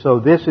 And so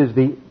this is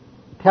the,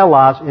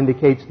 telos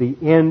indicates the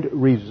end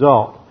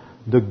result.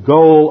 The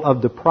goal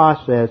of the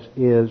process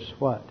is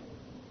what?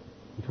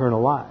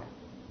 Eternal life.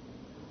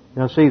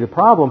 Now see, the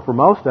problem for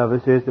most of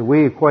us is that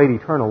we equate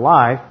eternal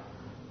life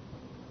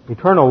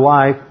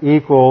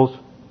equals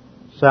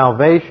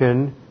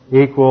salvation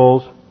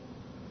equals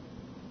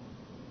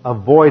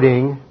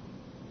avoiding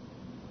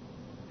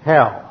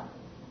hell.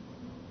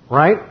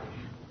 Right?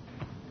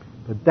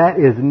 But that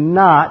is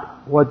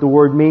not what the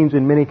word means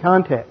in many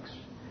contexts.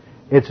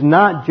 It's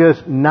not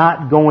just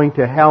not going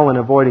to hell and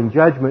avoiding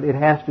judgment. It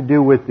has to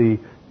do with the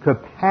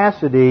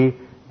capacity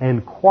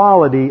and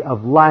quality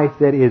of life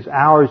that is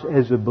ours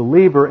as a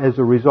believer as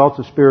a result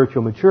of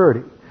spiritual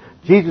maturity.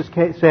 Jesus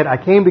said, I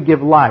came to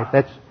give life.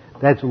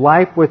 That's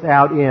life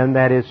without end.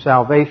 That is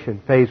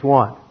salvation, phase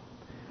 1.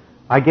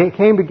 I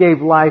came to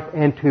give life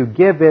and to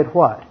give it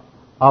what?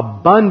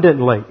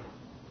 Abundantly.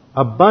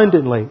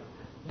 Abundantly.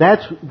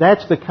 That's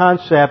the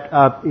concept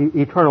of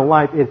eternal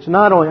life. It's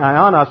not only,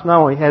 Ionos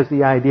not only has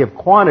the idea of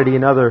quantity,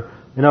 in other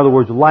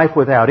words, life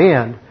without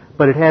end,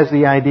 but it has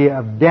the idea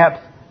of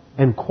depth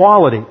and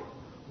quality,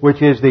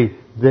 which is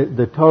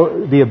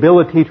the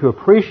ability to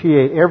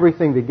appreciate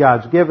everything that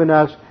God's given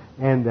us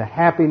and the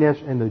happiness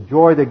and the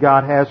joy that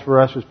God has for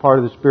us as part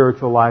of the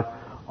spiritual life.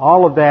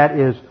 All of that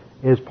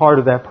is part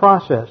of that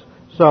process.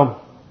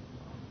 So,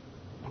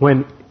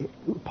 when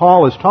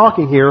Paul is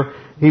talking here,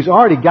 he's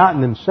already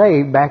gotten them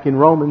saved back in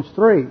Romans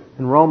 3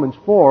 and Romans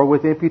 4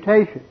 with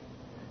imputation.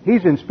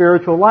 He's in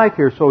spiritual life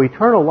here, so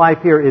eternal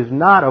life here is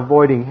not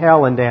avoiding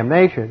hell and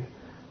damnation.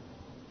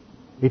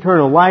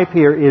 Eternal life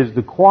here is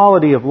the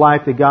quality of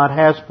life that God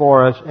has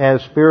for us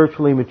as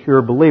spiritually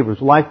mature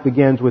believers. Life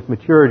begins with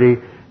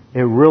maturity.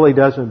 It really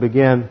doesn't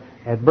begin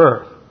at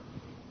birth,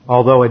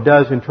 although it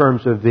does in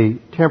terms of the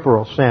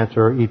temporal sense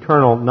or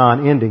eternal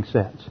non-ending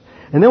sense.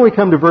 And then we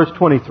come to verse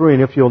 23,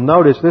 and if you'll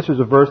notice, this is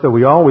a verse that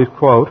we always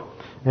quote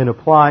and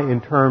apply in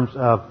terms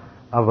of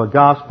a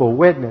gospel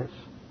witness.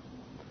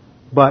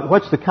 But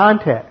what's the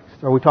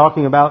context? Are we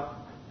talking about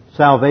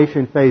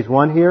salvation phase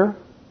 1 here?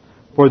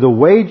 For the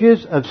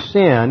wages of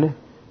sin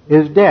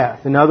is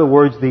death. In other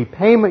words, the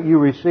payment you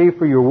receive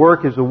for your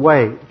work is a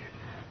wage.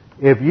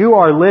 If you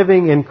are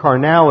living in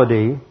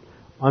carnality,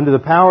 under the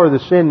power of the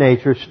sin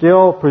nature,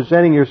 still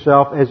presenting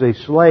yourself as a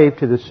slave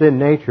to the sin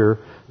nature,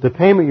 the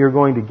payment you're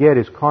going to get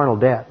is carnal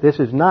death. This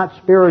is not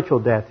spiritual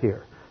death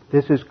here.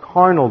 This is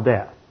carnal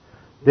death.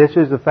 This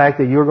is the fact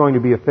that you're going to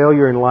be a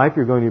failure in life,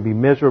 you're going to be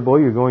miserable,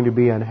 you're going to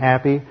be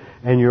unhappy,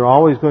 and you're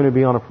always going to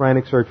be on a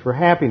frantic search for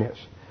happiness.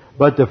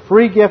 But the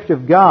free gift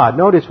of God,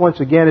 notice once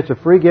again, it's a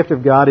free gift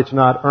of God. It's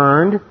not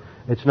earned.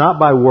 It's not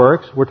by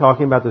works. We're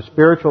talking about the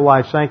spiritual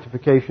life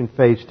sanctification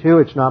phase 2.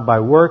 It's not by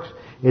works.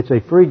 It's a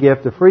free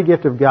gift. The free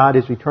gift of God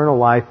is eternal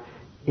life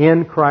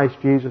in Christ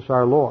Jesus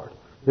our Lord.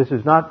 This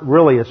is not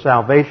really a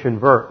salvation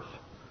verse.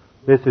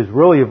 This is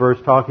really a verse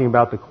talking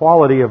about the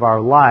quality of our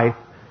life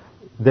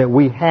that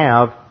we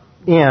have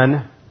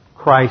in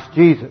Christ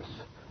Jesus.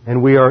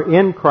 And we are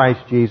in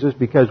Christ Jesus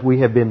because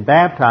we have been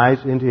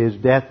baptized into His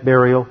death,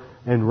 burial,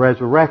 and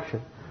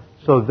resurrection.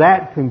 So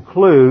that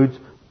concludes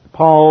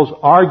Paul's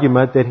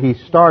argument that he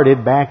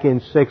started back in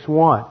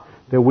 6:1,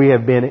 that we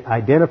have been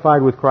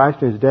identified with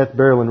Christ in His death,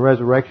 burial, and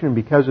resurrection, and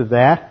because of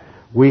that,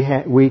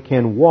 we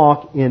can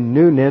walk in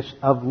newness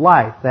of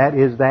life. That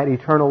is that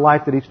eternal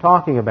life that he's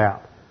talking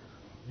about.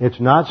 It's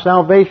not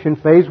salvation,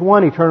 phase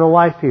 1, eternal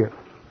life here.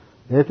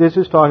 This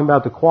is talking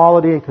about the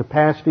quality and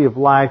capacity of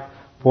life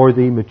for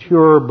the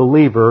mature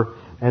believer,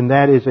 and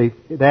that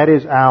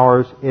is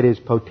ours. It is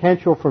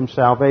potential from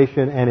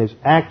salvation and is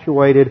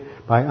actuated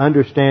by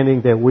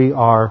understanding that we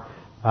are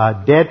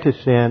dead to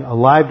sin,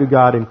 alive to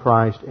God in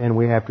Christ, and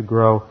we have to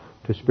grow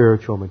to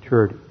spiritual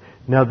maturity.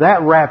 Now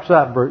that wraps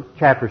up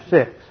chapter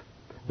 6.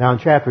 Now in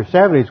chapter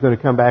 7 he's going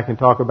to come back and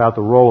talk about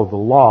the role of the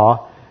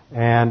law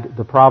and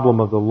the problem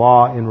of the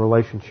law in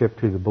relationship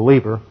to the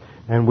believer,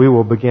 and we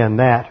will begin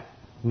that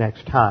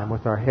next time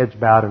with our heads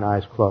bowed and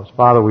eyes closed.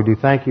 Father, we do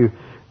thank You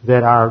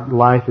that our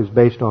life is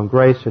based on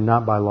grace and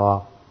not by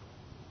law,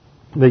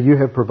 that You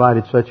have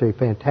provided such a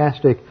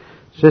fantastic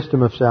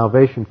system of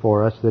salvation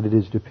for us that it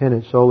is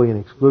dependent solely and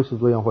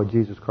exclusively on what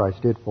Jesus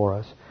Christ did for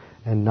us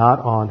and not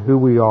on who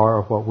we are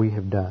or what we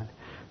have done.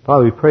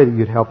 Father, we pray that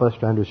You'd help us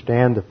to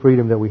understand the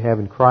freedom that we have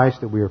in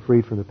Christ, that we are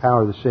freed from the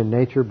power of the sin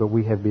nature, but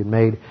we have been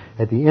made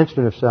at the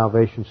instant of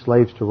salvation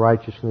slaves to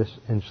righteousness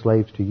and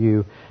slaves to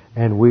You,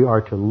 and we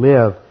are to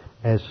live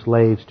as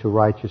slaves to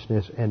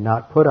righteousness and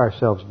not put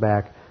ourselves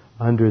back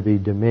under the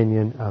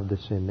dominion of the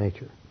sin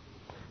nature.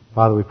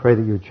 Father, we pray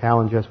that You would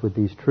challenge us with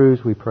these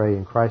truths. We pray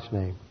in Christ's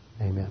name.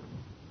 Amen.